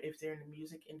matter if they're in the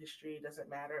music industry. It doesn't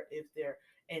matter if they're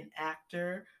an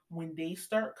actor. When they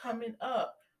start coming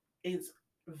up, it's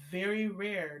very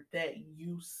rare that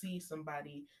you see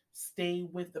somebody stay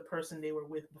with the person they were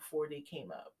with before they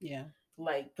came up. Yeah.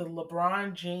 Like the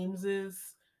LeBron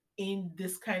Jameses in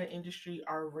this kind of industry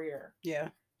are rare. Yeah.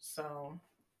 So,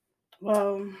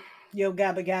 well, Yo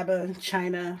Gabba Gabba,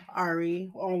 China, Ari,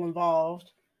 all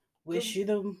involved. Wish you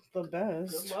the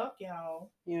best. Good luck, y'all.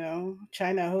 You know,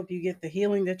 China, I hope you get the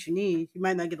healing that you need. You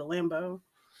might not get a Lambo,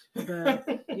 but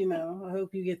I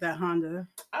hope you get that Honda.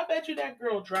 I bet you that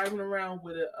girl driving around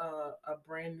with a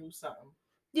brand new something.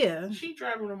 Yeah, she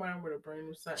driving around with a brand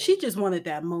new something. She just wanted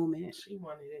that moment. She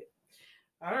wanted it.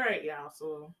 All right, y'all.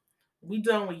 So we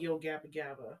done with Yo Gabba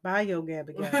Gabba. Bye, Yo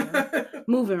Gabba Gabba.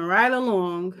 Moving right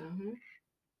along. Mm-hmm.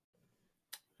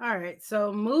 All right,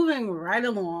 so moving right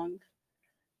along.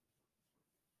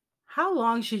 How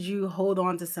long should you hold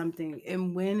on to something,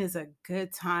 and when is a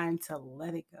good time to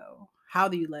let it go? How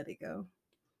do you let it go?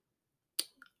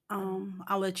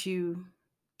 I'll let you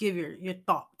give your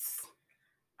thoughts.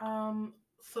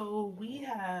 So we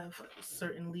have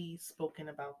certainly spoken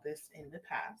about this in the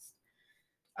past.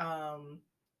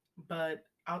 But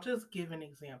I'll just give an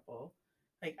example.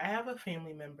 Like I have a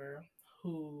family member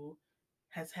who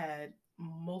has had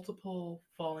multiple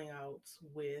falling outs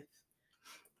with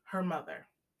her mother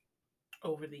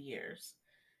over the years.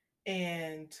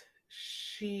 And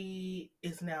she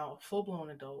is now a full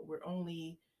blown adult. We're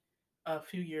only a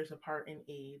few years apart in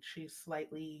age. She's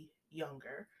slightly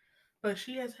younger. But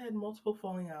she has had multiple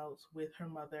falling outs with her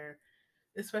mother,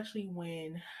 especially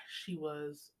when she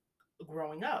was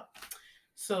growing up.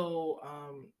 So,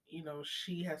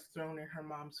 she has thrown in her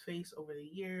mom's face over the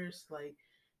years, like,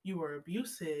 you were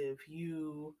abusive,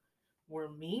 you were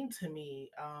mean to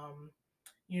me,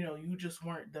 you just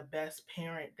weren't the best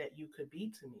parent that you could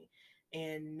be to me.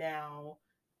 And now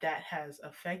that has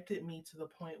affected me to the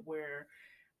point where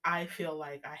I feel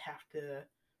like I have to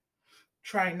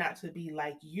try not to be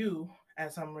like you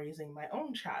as I'm raising my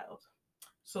own child.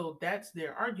 So that's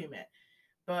their argument.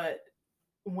 But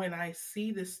when I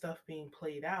see this stuff being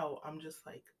played out, I'm just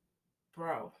like,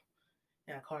 bro,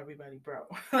 and I call everybody bro,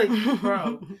 like,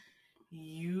 bro,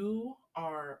 you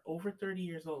are over 30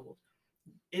 years old.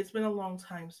 It's been a long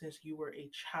time since you were a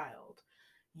child.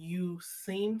 You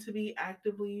seem to be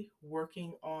actively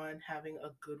working on having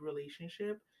a good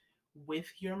relationship with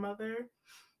your mother.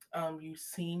 You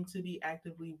seem to be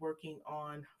actively working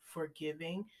on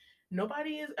forgiving.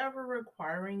 Nobody is ever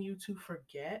requiring you to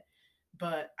forget,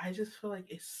 but I just feel like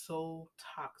it's so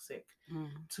toxic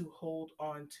to hold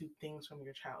on to things from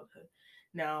your childhood.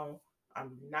 Now,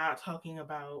 I'm not talking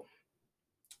about,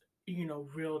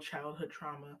 real childhood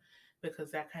trauma,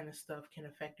 because that kind of stuff can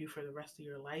affect you for the rest of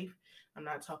your life. I'm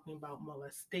not talking about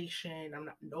molestation.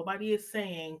 Nobody is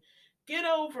saying get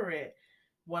over it.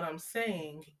 What I'm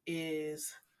saying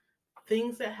is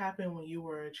things that happened when you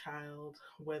were a child,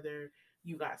 whether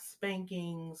you got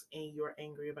spankings and you're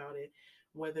angry about it,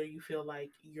 whether you feel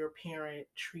like your parent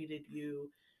treated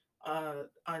you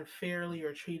unfairly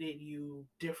or treated you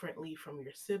differently from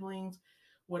your siblings,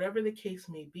 whatever the case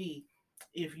may be,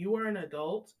 if you are an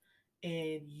adult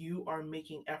and you are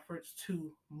making efforts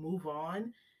to move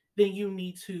on, then you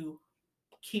need to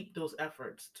keep those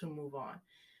efforts to move on.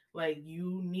 Like,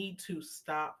 you need to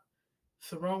stop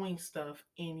throwing stuff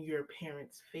in your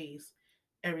parents' face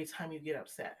every time you get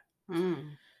upset,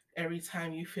 Mm. every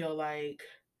time you feel like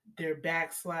they're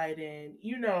backsliding.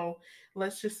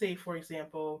 Let's just say, for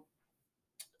example,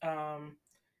 um,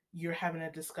 you're having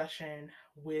a discussion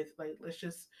with, like, let's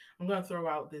just, I'm going to throw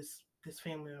out this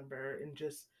family member, and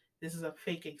just, this is a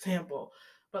fake example,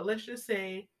 but let's just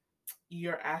say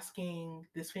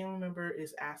this family member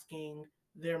is asking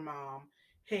their mom,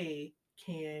 hey,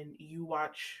 can you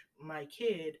watch my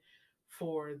kid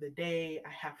for the day? I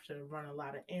have to run a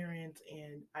lot of errands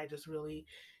and I just really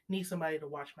need somebody to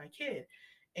watch my kid.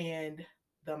 And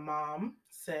the mom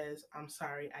says, I'm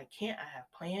sorry, I can't, I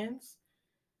have plans.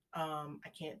 I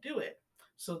can't do it.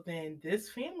 So then this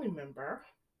family member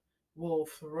will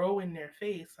throw in their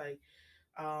face, like,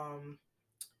 um,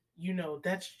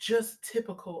 that's just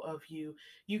typical of you.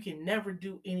 You can never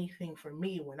do anything for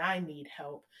me when I need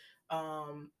help.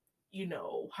 Um,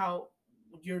 how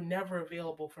you're never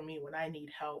available for me when I need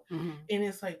help. Hmm. And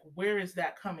it's like, where is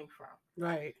that coming from?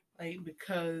 Right. Like,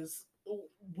 because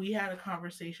we had a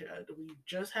conversation, we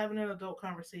just having an adult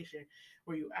conversation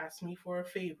where you asked me for a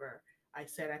favor. I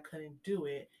said I couldn't do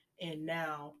it. And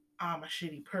now I'm a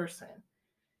shitty person,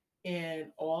 and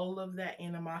all of that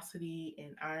animosity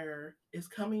and ire is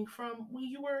coming from when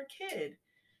you were a kid.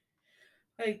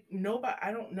 Like, nobody,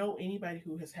 I don't know anybody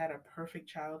who has had a perfect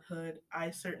childhood.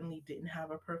 I certainly didn't have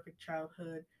a perfect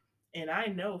childhood. And I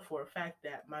know for a fact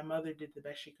that my mother did the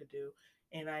best she could do.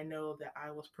 And I know that I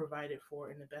was provided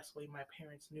for in the best way my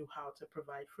parents knew how to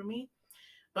provide for me.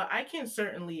 But I can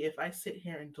certainly, if I sit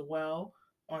here and dwell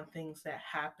on things that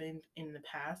happened in the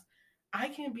past, I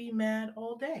can be mad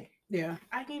all day. Yeah.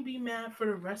 I can be mad for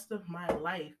the rest of my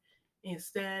life.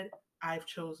 Instead, I've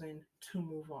chosen to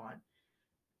move on.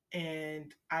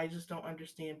 And I just don't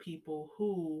understand people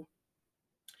who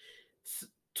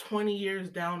 20 years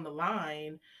down the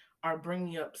line are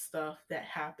bringing up stuff that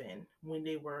happened when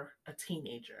they were a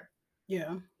teenager,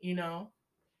 Yeah. you know?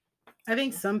 I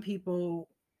think some people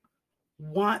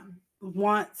want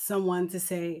want someone to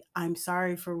say, I'm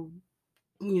sorry for,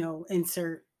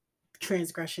 insert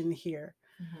transgression here.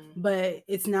 Mm-hmm. But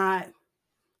it's not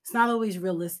always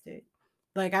realistic.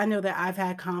 Like, I know that I've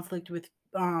had conflict with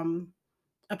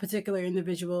a particular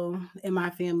individual in my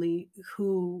family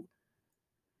who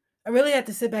I really had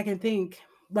to sit back and think,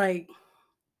 like,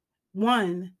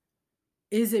 one,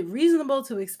 is it reasonable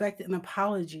to expect an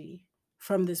apology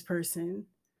from this person?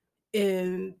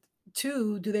 And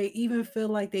two, do they even feel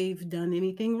like they've done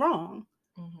anything wrong?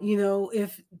 Mm-hmm.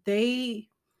 If they,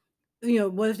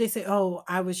 what if they say, oh,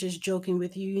 I was just joking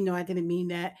with you, I didn't mean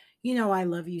that, I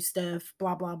love you, Steph,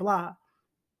 blah, blah, blah.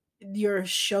 Your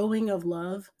showing of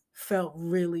love felt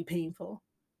really painful.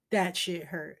 That shit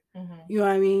hurt. Mm-hmm. You know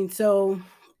what I mean? So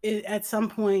at some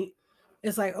point,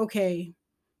 it's like, okay,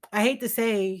 I hate to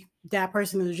say that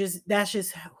person is that's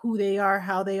just who they are,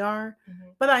 how they are, Mm-hmm.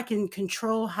 but I can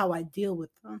control how I deal with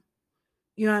them.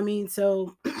 You know what I mean?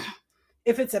 So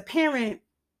if it's a parent,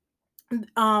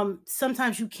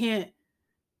 sometimes you can't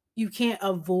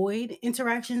avoid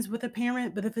interactions with a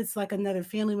parent, but if it's like another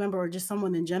family member or just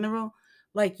someone in general,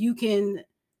 like, you can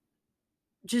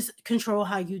just control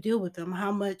how you deal with them.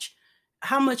 How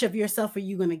much of yourself are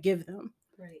you going to give them?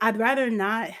 Right. I'd rather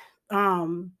not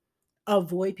um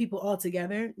avoid people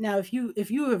altogether. Now, if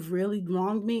you have really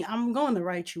wronged me, I'm going to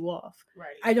write you off.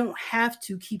 Right. I don't have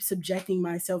to keep subjecting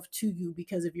myself to you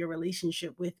because of your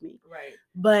relationship with me. Right.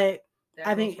 But That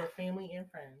I goes think, for family and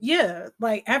friends. yeah,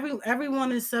 like,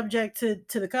 everyone is subject to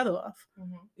the cutoff.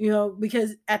 Mm-hmm.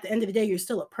 Because at the end of the day, you're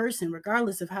still a person,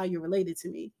 regardless of how you're related to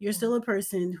me. You're Mm-hmm. still a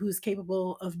person who's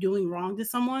capable of doing wrong to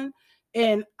someone,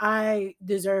 and I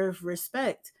deserve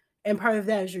respect. And part of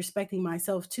that is respecting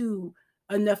myself too,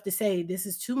 enough to say, this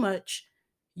is too much.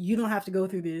 You don't have to go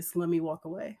through this. Let me walk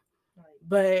away. Right.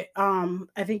 But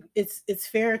I think it's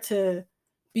fair to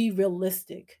be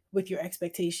realistic with your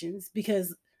expectations,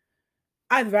 because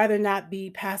I'd rather not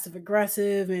be passive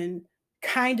aggressive and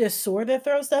kind of sort of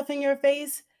throw stuff in your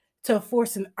face to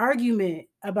force an argument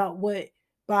about what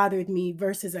bothered me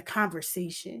versus a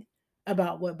conversation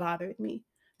about what bothered me.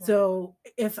 Right. So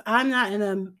if I'm not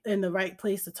in the right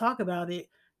place to talk about it,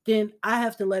 then I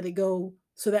have to let it go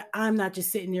so that I'm not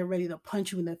just sitting there ready to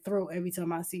punch you in the throat every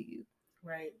time I see you.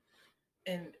 Right.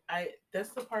 And that's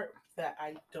the part that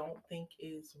I don't think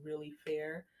is really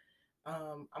fair.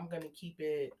 I'm going to keep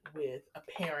it with a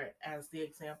parent as the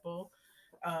example.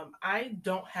 I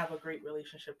don't have a great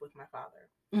relationship with my father.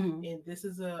 Hmm. And this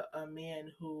is a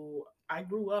man who I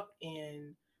grew up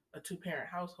in a two-parent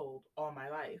household all my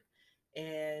life.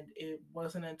 And it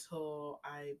wasn't until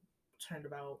I turned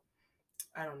about,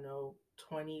 I don't know,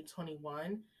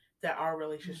 2021 that our Hmm.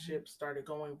 relationship started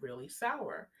going really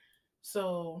sour.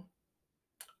 So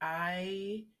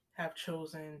I have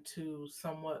chosen to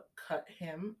somewhat cut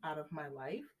him out of my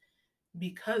life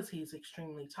because he's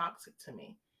extremely toxic to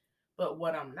me. But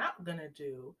what I'm not going to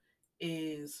do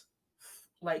is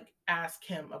like ask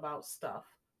him about stuff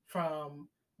from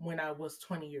when I was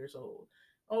 20 years old.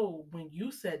 Oh, when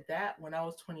you said that when I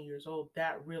was 20 years old,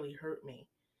 that really hurt me.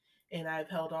 And I've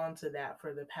held on to that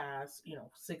for the past,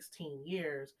 16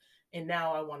 years. And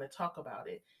now I want to talk about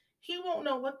it. He won't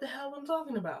know what the hell I'm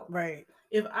talking about. Right.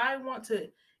 If I want to,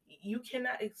 you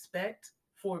cannot expect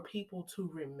for people to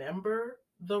remember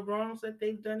the wrongs that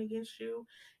they've done against you.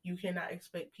 You cannot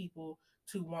expect people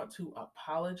to want to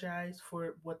apologize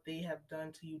for what they have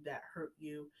done to you that hurt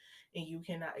you. And you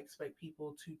cannot expect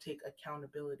people to take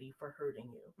accountability for hurting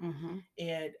you. Hmm.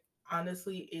 And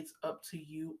honestly, it's up to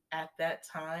you at that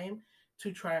time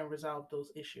to try and resolve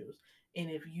those issues. And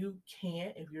if you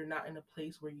can't, if you're not in a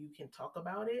place where you can talk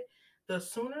about it, the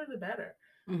sooner the better.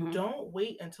 Hmm. Don't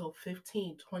wait until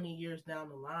 15, 20 years down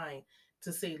the line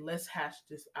to say, let's hash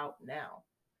this out now.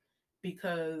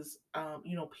 Because,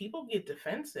 people get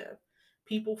defensive.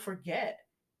 People forget.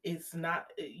 It's not,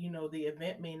 the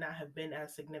event may not have been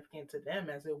as significant to them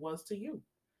as it was to you.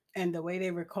 And the way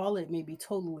they recall it may be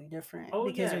totally different Oh,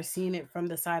 because they're yes. seeing it from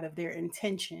the side of their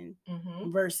intention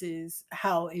Mm-hmm. versus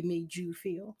how it made you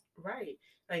feel. Right.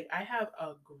 Like I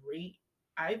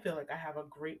feel like I have a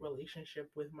great relationship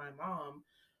with my mom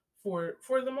for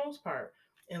the most part.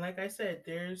 And like I said,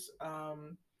 there's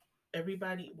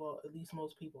everybody, well, at least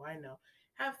most people I know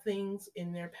have things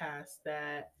in their past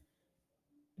that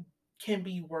can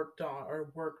be worked on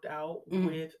or worked out Hmm.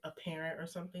 with a parent or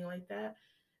something like that.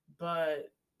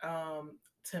 But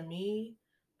to me,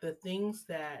 the things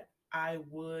that I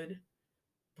would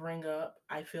bring up,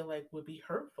 I feel like would be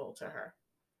hurtful to her.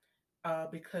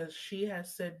 Because she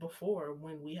has said before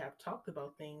when we have talked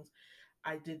about things,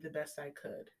 I did the best I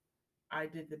could. I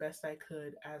did the best I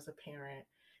could as a parent.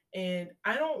 And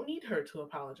I don't need her to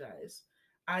apologize.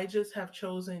 I just have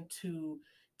chosen to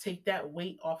take that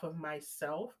weight off of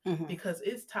myself Hmm. because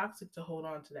it's toxic to hold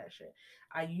on to that shit.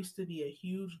 I used to be a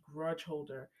huge grudge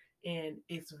holder, and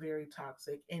it's very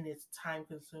toxic and it's time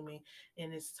consuming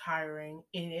and it's tiring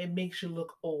and it makes you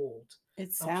look old.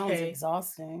 It sounds Okay?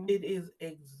 exhausting. It is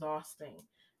exhausting.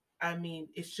 I mean,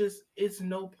 it's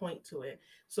no point to it.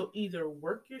 So either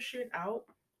work your shit out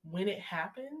when it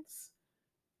happens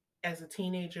as a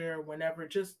teenager, whenever,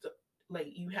 just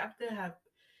like you have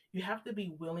to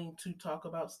be willing to talk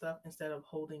about stuff instead of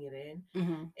holding it in.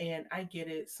 Hmm. And I get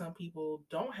it. Some people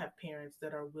don't have parents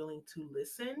that are willing to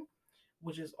listen,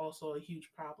 which is also a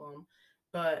huge problem.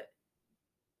 But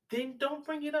then don't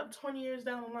bring it up 20 years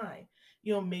down the line.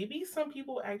 Maybe some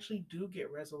people actually do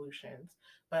get resolutions,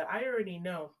 but I already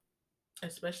know,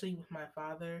 especially with my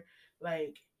father,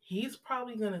 like he's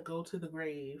probably going to go to the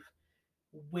grave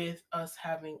with us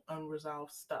having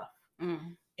unresolved stuff.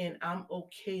 Mm. And I'm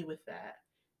okay with that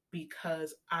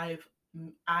because I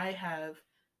have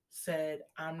said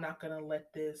I'm not going to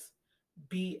let this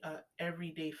be a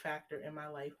everyday factor in my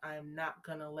life. I am not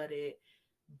going to let it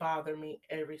bother me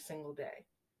every single day.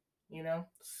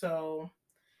 So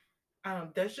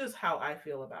that's just how I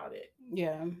feel about it.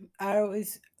 Yeah. I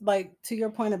always like to your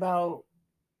point about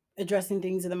addressing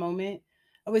things in the moment.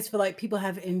 I always feel like people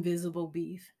have invisible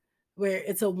beef where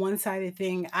it's a one sided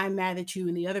thing. I'm mad at you,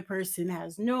 and the other person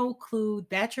has no clue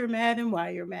that you're mad and why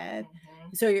you're mad. Hmm.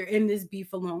 So you're in this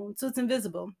beef alone. So it's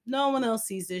invisible. No one else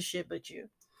sees this shit but you.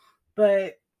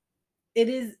 But it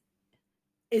is,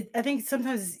 I think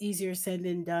sometimes it's easier said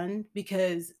than done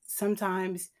because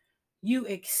sometimes you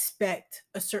expect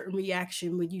a certain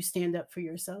reaction when you stand up for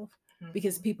yourself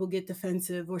because Hmm. people get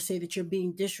defensive or say that you're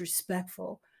being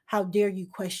disrespectful. How dare you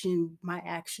question my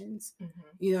actions?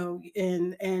 Hmm.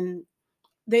 And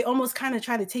they almost kind of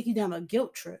try to take you down a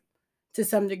guilt trip to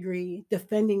some degree,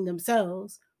 defending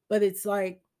themselves. But it's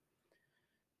like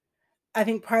I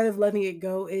think part of letting it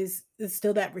go is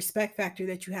still that respect factor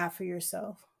that you have for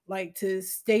yourself. Like to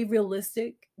stay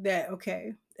realistic that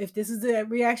okay, if this is the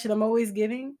reaction I'm always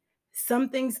getting, some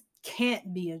things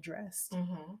can't be addressed.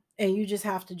 Hmm. And you just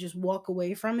have to just walk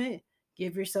away from it,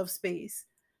 give yourself space.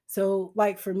 So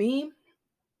like for me,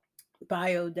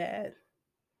 bio dad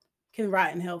can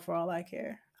rot in hell for all I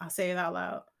care. I'll say it out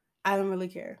loud. I don't really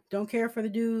care. Don't care for the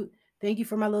dude. Thank you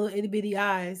for my little itty bitty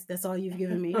eyes. That's all you've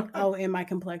given me. Oh, and my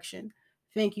complexion.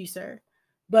 Thank you, sir.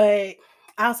 But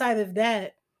outside of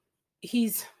that,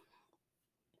 he's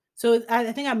so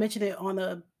I think I mentioned it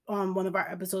on one of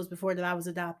our episodes before that I was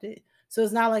adopted. So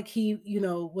it's not like he,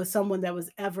 was someone that was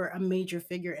ever a major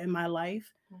figure in my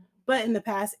life. But in the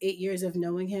past 8 years of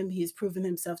knowing him, he's proven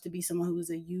himself to be someone who's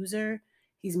a user,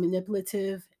 he's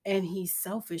manipulative, and he's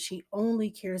selfish. He only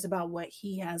cares about what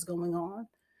he has going on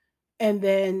and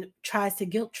then tries to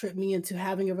guilt trip me into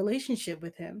having a relationship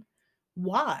with him.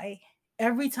 Why?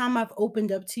 Every time I've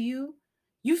opened up to you,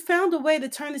 you found a way to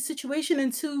turn the situation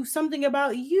into something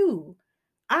about you.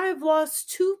 I've lost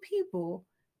two people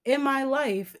in my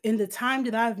life in the time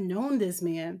that I've known this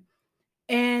man,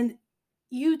 and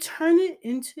you turn it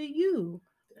into you.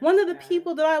 One of the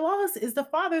people that I lost is the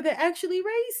father that actually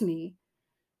raised me.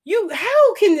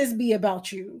 How can this be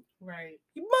about you? Right.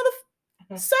 You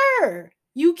sir,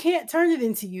 you can't turn it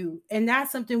into you. And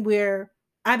that's something where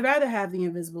I'd rather have the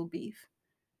invisible beef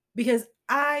because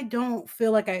I don't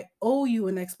feel like I owe you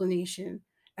an explanation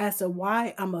as to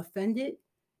why I'm offended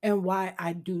and why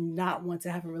I do not want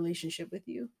to have a relationship with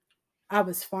you. I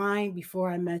was fine before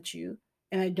I met you,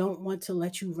 and I don't want to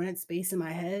let you rent space in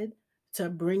my head to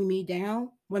bring me down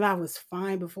when I was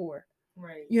fine before.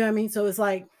 Right. You know what I mean? So it's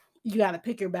like you got to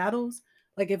pick your battles.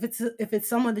 Like if it's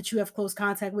someone that you have close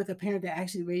contact with, a parent that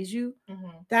actually raised you,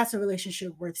 that's a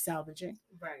relationship worth salvaging.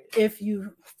 Right. If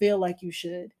you feel like you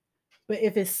should. But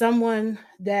if it's someone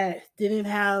that didn't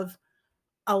have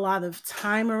a lot of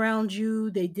time around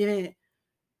you, they didn't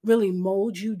really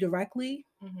mold you directly,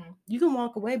 you can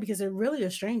walk away because they're really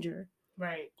a stranger.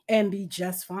 Right. And be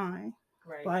just fine.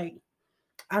 Right. Like,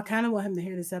 I kind of want him to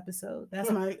hear this episode. That's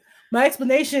my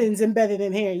explanation's embedded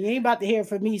in here. You ain't about to hear it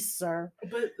from me, sir.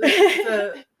 But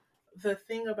the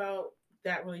thing about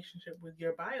that relationship with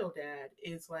your bio dad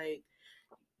is like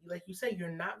you say, you're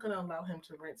not gonna allow him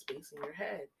to rent space in your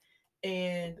head.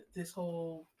 And this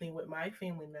whole thing with my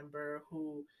family member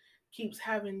who keeps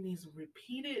having these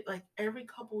repeated, like every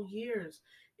couple years,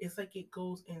 it's like it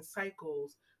goes in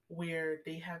cycles where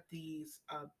they have these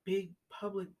big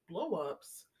public blow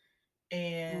ups,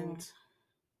 and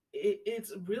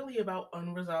it's really about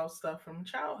unresolved stuff from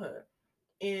childhood.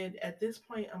 And at this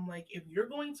point, I'm like, if you're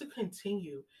going to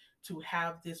continue to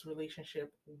have this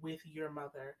relationship with your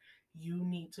mother, you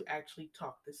need to actually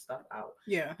talk this stuff out.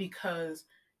 Yeah. Because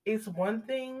it's one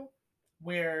thing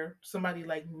where somebody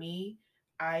like me,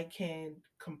 I can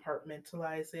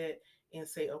compartmentalize it and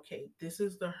say, okay, this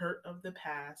is the hurt of the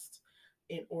past.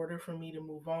 In order for me to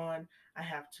move on, I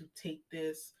have to take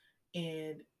this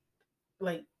and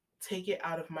like take it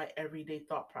out of my everyday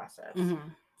thought process.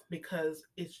 Because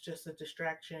it's just a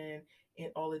distraction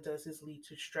and all it does is lead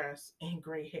to stress and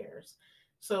gray hairs.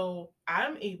 So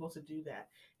I'm able to do that.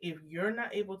 If you're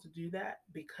not able to do that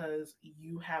because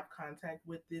you have contact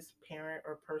with this parent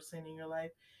or person in your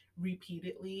life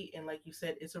repeatedly, and like you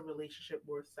said, it's a relationship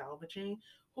worth salvaging,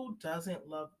 who doesn't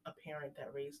love a parent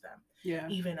that raised them? Yeah.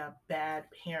 Even a bad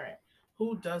parent,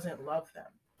 who doesn't love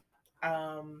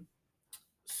them?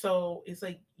 So it's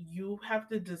like you have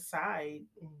to decide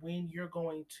when you're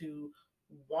going to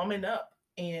woman up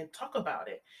and talk about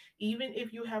it. Even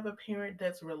if you have a parent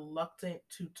that's reluctant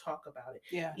to talk about it.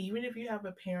 Yeah. Even if you have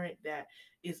a parent that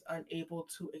is unable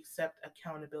to accept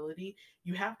accountability,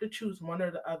 you have to choose one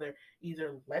or the other.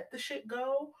 Either let the shit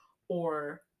go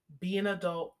or be an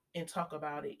adult and talk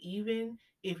about it. Even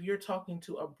if you're talking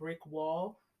to a brick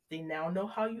wall, they now know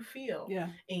how you feel. Yeah.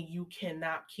 And you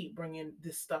cannot keep bringing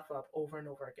this stuff up over and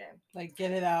over again. Like,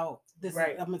 get it out.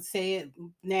 Right. I'm going to say it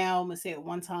now. I'm going to say it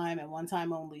one time and one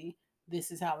time only. This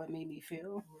is how it made me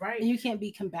feel. Right. And you can't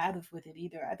be combative with it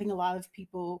either. I think a lot of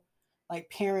people, like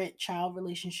parent-child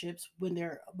relationships, when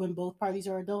both parties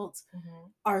are adults,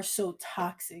 are so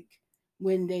toxic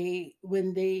when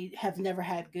they have never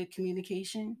had good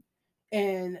communication,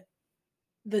 and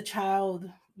the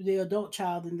adult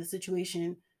child in the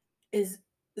situation is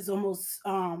almost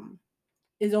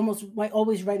like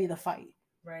always ready to fight.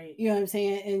 Right. You know what I'm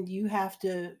saying? And you have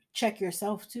to check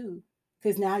yourself too,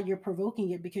 because now you're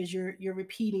provoking it because you're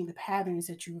repeating the patterns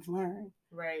that you've learned.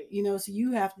 Right. So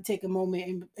you have to take a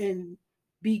moment and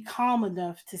be calm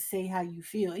enough to say how you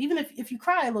feel. Even if you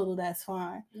cry a little, that's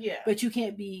fine. Yeah. But you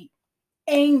can't be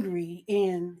angry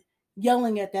and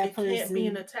yelling at that person. It can't be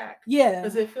an attack. Yeah.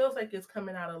 Because it feels like it's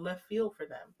coming out of left field for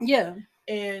them. Yeah.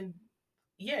 And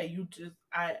yeah,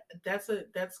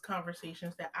 that's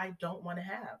conversations that I don't want to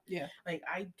have. Yeah. Like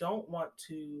I don't want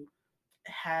to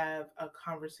have a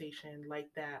conversation like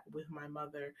that with my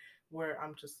mother where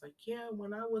I'm just like, yeah,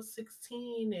 when I was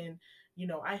 16 and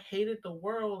I hated the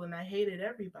world and I hated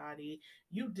everybody,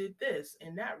 you did this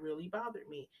and that really bothered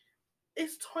me.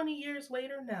 It's 20 years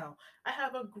later now. I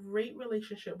have a great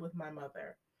relationship with my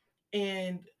mother.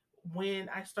 And when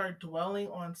I start dwelling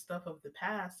on stuff of the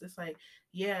past, it's like,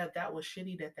 yeah, that was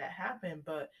shitty that that happened,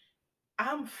 but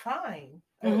I'm fine,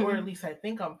 or at Hmm. least I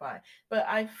think I'm fine, but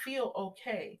I feel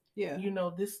okay. Yeah.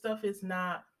 This stuff is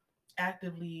not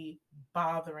actively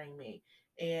bothering me.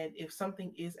 And if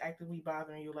something is actively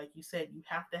bothering you, like you said, you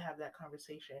have to have that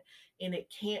conversation. And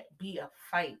it can't be a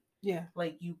fight. Yeah.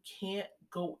 Like, you can't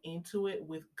go into it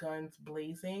with guns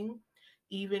blazing,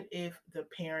 even if the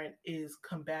parent is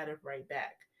combative right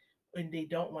back and they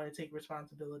don't want to take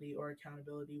responsibility or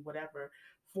accountability, whatever,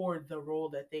 for the role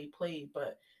that they played.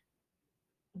 But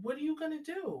what are you gonna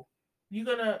do? You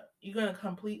gonna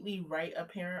completely write a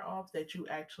parent off that you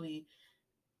actually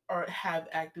or have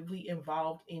actively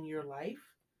involved in your life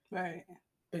Right.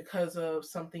 because of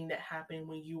something that happened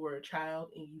when you were a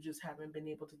child and you just haven't been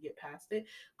able to get past it?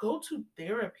 Go to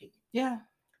therapy. Yeah.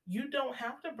 You don't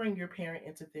have to bring your parent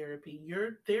into therapy.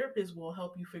 Your therapist will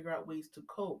help you figure out ways to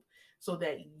cope so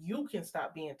that you can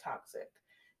stop being toxic,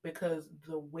 because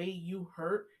the way you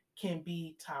hurt can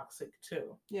be toxic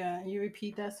too. Yeah. And you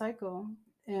repeat that cycle,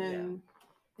 Yeah. and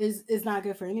is not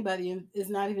good for anybody. And it's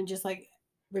not even just like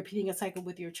repeating a cycle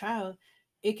with your child.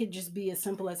 It could just be as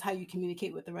simple as how you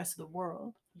communicate with the rest of the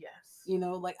world. Yes.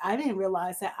 Like I didn't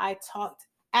realize that I talked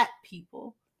at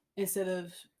people instead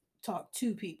of talk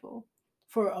to people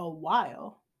for a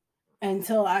while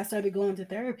until I started going to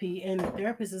therapy. And the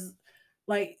therapist is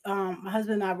like, my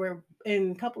husband and I were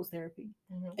in couples therapy,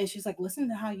 Hmm. and she's like, listen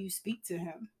to how you speak to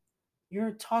him.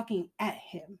 You're talking at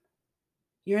him.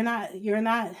 You're not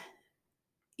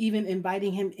even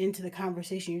inviting him into the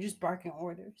conversation. You're just barking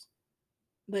orders.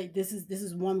 Like this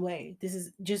is one way. This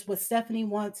is just what Stephanie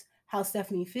wants, how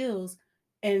Stephanie feels,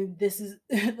 and this is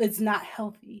it's not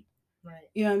healthy. Right.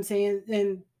 You know what I'm saying?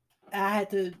 And I had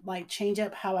to like change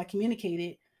up how I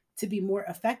communicated to be more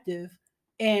effective,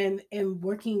 and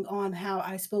working on how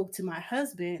I spoke to my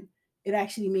husband, it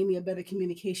actually made me a better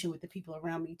communication with the people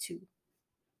around me too.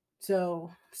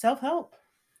 So self-help,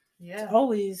 it's Yeah.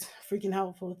 always freaking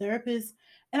helpful. Therapist,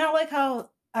 and I like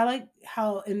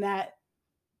how in that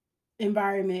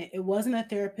environment it wasn't a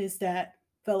therapist that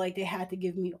felt like they had to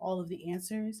give me all of the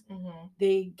answers. Hmm.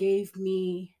 They gave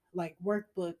me like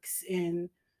workbooks and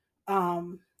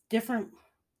um different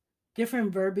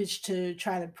different verbiage to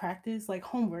try to practice, like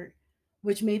homework,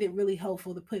 which made it really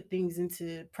helpful to put things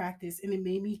into practice, and it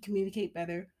made me communicate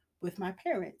better with my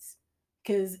parents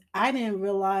because I didn't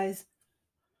realize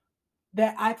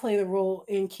that I played a role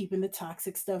in keeping the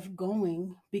toxic stuff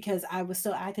going because I was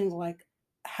still acting like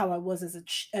how I was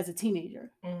as a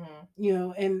teenager. Hmm.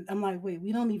 And I'm like, wait,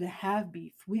 we don't even have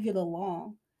beef. We get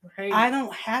along. I Right.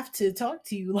 don't have to talk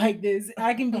to you like this.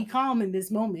 I can be calm in this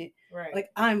moment. Right.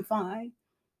 Like I'm fine.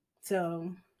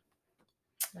 So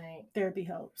Right. therapy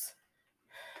helps.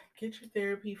 Get your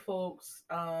therapy, folks.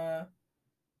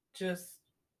 Just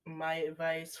my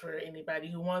advice for anybody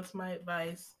who wants my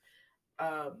advice.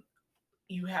 Um,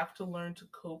 you have to learn to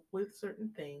cope with certain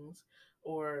things,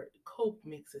 or cope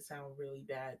makes it sound really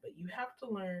bad, but you have to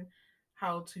learn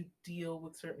how to deal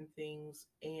with certain things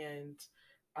and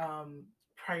um,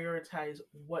 prioritize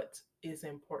what is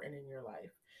important in your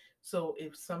life. So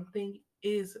if something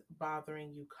is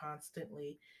bothering you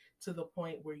constantly to the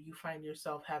point where you find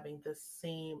yourself having the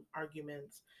same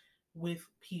arguments with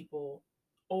people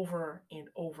over and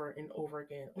over and over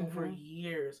again over Hmm.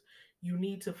 years, you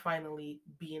need to finally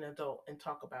be an adult and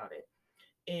talk about it.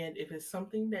 And if it's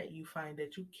something that you find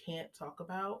that you can't talk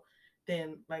about,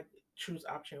 then like choose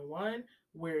option one,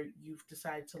 where you've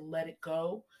decided to let it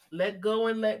go. Let go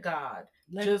and let God.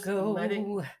 Let Just let it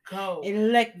go go.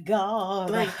 and let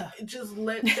God. Like, just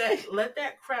let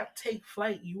that crap take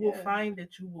flight. You will Yeah. find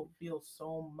that you will feel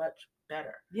so much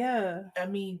better. Yeah. I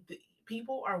mean,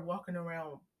 people are walking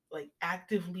around like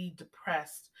actively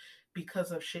depressed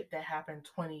because of shit that happened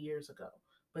 20 years ago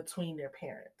between their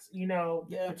parents, Yeah.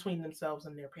 between themselves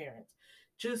and their parents.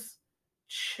 Just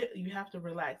you have to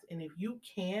relax. And if you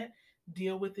can't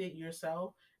deal with it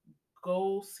yourself,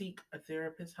 go seek a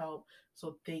therapist help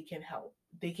so they can help.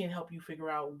 They can help you figure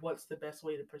out what's the best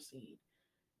way to proceed,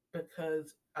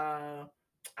 because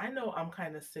I know I'm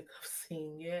kind of sick of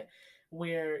seeing it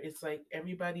where it's like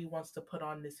everybody wants to put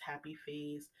on this happy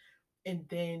face, and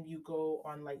then you go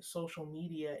on like social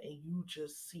media and you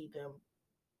just see them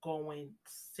going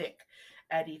sick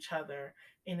at each other,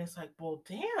 and it's like, well,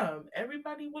 damn,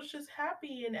 everybody was just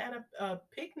happy and at a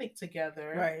picnic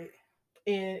together. Right.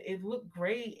 and it looked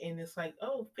great, and it's like,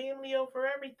 oh, family over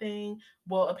everything.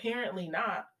 Well, apparently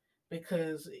not,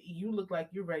 because you look like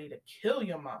you're ready to kill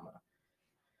your mama.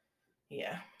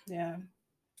 Yeah. Yeah.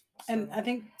 And So I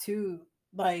think too,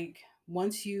 like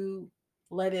once you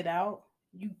let it out,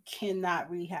 you cannot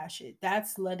rehash it.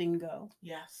 That's letting go.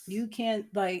 yes. You can't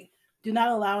like do not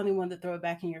allow anyone to throw it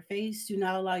back in your face. Do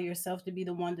not allow yourself to be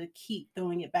the one to keep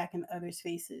throwing it back in others'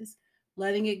 faces.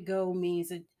 Letting it go means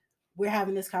that we're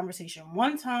having this conversation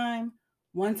one time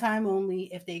only.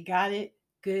 If they got it,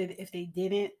 good. If they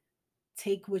didn't,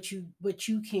 take what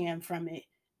you can from it,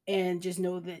 and just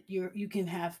know that you can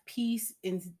have peace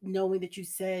in knowing that you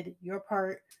said your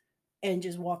part, and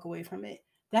just walk away from it.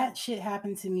 That shit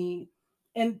happened to me,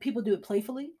 and people do it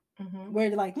playfully, Mm-hmm. where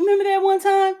they're like, "Remember that one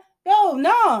time?" Yo,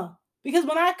 no, because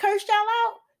when I cursed y'all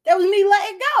out, that was me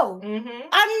letting go. Mm-hmm.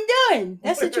 I'm done.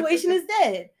 That situation is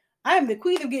dead. I am the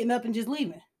queen of getting up and just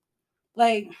leaving.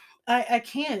 Like I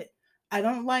can't. I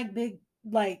don't like big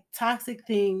like toxic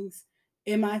things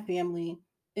in my family,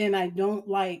 and I don't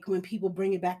like when people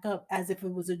bring it back up as if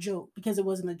it was a joke, because it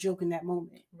wasn't a joke in that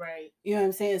moment. Right. You know what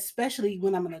I'm saying? Especially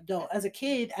when I'm an adult. As a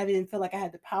kid, I didn't feel like I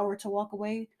had the power to walk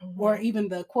away, or Mm-hmm. even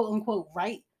the quote unquote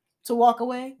right to walk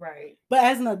away. Right. But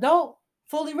as an adult,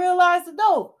 fully realized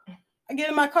adult, I get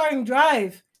in my car and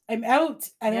drive. I'm out.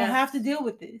 I don't Yes. have to deal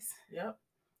with this. Yep.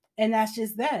 And that's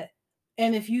just that.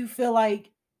 And if you feel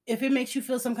like, if it makes you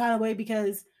feel some kind of way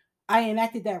because I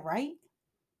enacted that right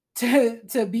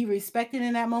to be respected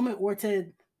in that moment, or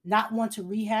to not want to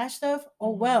rehash stuff,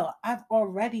 oh Mm-hmm. well, I've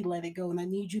already let it go, and I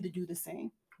need you to do the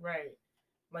same. Right.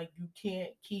 Like you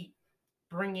can't keep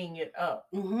bringing it up.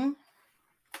 Mm-hmm.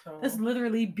 That's So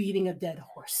literally beating a dead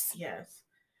horse. yes.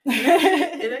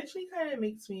 It actually kind of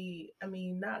makes me, I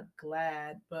mean, not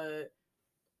glad, but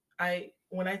I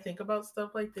when I think about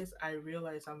stuff like this, I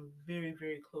realize I'm very,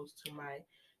 very close to my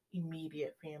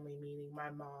immediate family, meaning my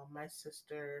mom, my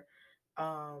sister,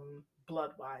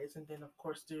 blood wise, and then of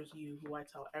course there's you, who I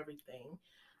tell everything.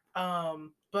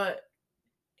 But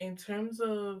in terms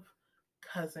of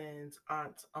cousins,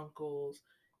 aunts, uncles,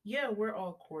 yeah, we're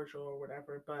all cordial or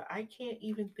whatever, but I can't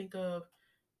even think of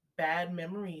bad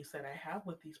memories that I have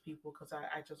with these people because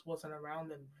I just wasn't around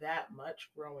them that much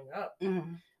growing up.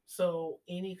 Mm-hmm. So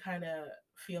any kind of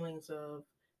feelings of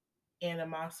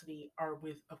animosity are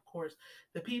with, of course,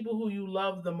 the people who you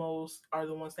love the most are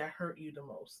the ones that hurt you the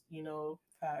most.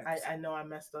 I know I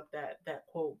messed up that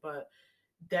quote, but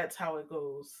that's how it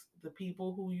goes. The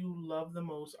people who you love the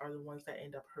most are the ones that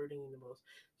end up hurting you the most.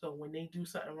 So when they do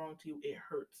something wrong to you, it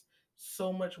hurts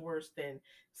so much worse than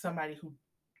somebody who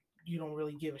you don't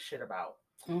really give a shit about.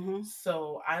 Mm-hmm.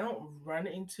 So I don't run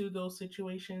into those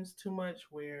situations too much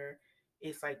where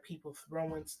it's like people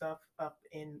throwing stuff up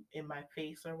in my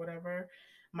face or whatever.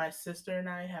 My sister and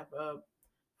I have a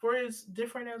for as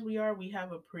different as we are, we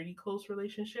have a pretty close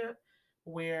relationship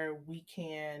where we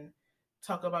can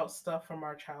talk about stuff from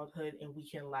our childhood and we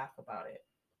can laugh about it.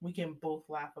 We can both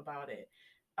laugh about it.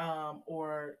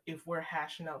 Or if we're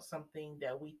hashing out something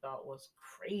that we thought was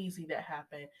crazy that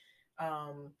happened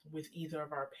with either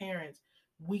of our parents,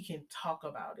 we can talk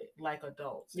about it like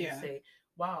adults and Yeah. say,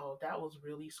 wow, that was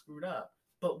really screwed up,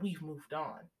 but we've moved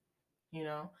on, you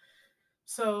know?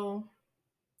 So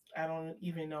I don't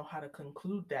even know how to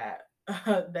conclude that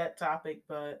that topic,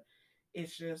 but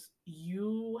it's just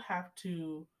you have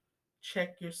to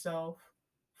check yourself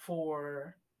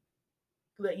for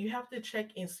like you have to check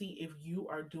and see if you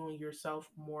are doing yourself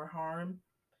more harm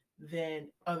than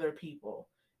other people,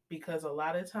 because a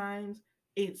lot of times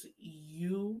it's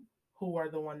you who are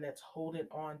the one that's holding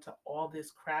on to all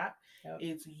this crap. Yep.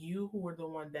 It's you who are the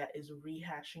one that is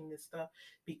rehashing this stuff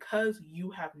because you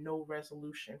have no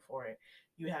resolution for it.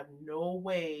 You have no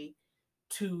way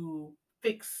to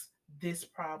fix this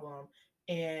problem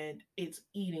and it's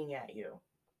eating at you.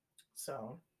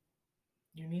 So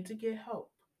you need to get help.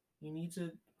 You need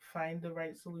to find the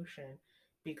right solution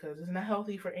because it's not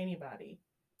healthy for anybody.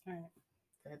 All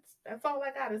right. That's all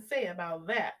I gotta say about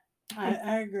that.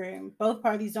 I agree. Both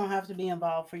parties don't have to be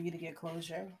involved for you to get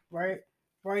closure. Right?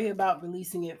 Worry about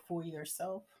releasing it for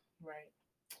yourself. Right.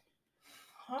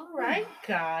 All right,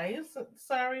 guys.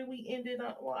 Sorry we ended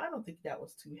on. Well, I don't think that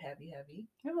was too heavy.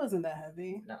 It wasn't that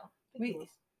heavy. No, I think it We was.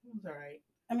 It was all right.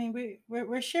 I mean,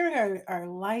 we're sharing our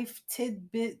life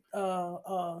tidbit,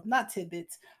 not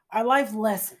tidbits, our life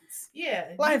lessons,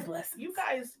 Yeah, life you lessons.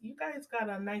 guys you guys got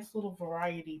a nice little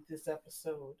variety this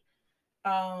episode.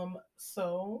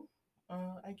 So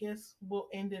I guess we'll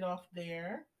end it off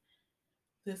there.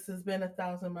 This has been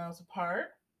 1,000 miles apart.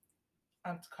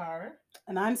 I'm Takara.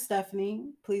 And I'm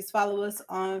Stephanie. Please follow us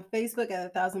on Facebook at A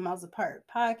Thousand Miles Apart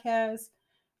Podcast.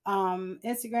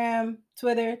 Instagram,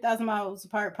 Twitter, Thousand Miles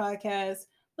Apart Podcast.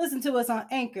 Listen to us on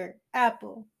Anchor,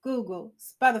 Apple, Google,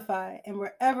 Spotify, and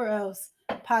wherever else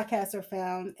podcasts are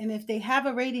found. And if they have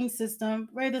a rating system,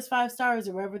 rate us 5 stars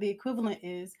or wherever the equivalent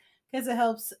is, because it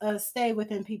helps us stay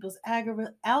within people's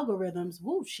algorithms.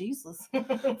 Woo, Jesus.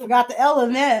 Forgot the L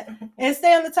in that. And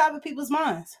stay on the top of people's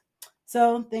minds.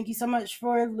 So thank you so much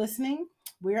for listening.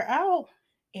 We're out.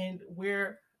 And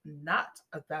we're not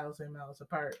 1,000 miles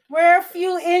apart. We're a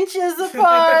few inches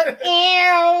apart.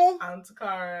 Ew. I'm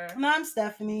Takara. And I'm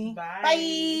Stephanie.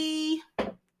 Bye.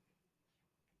 Bye.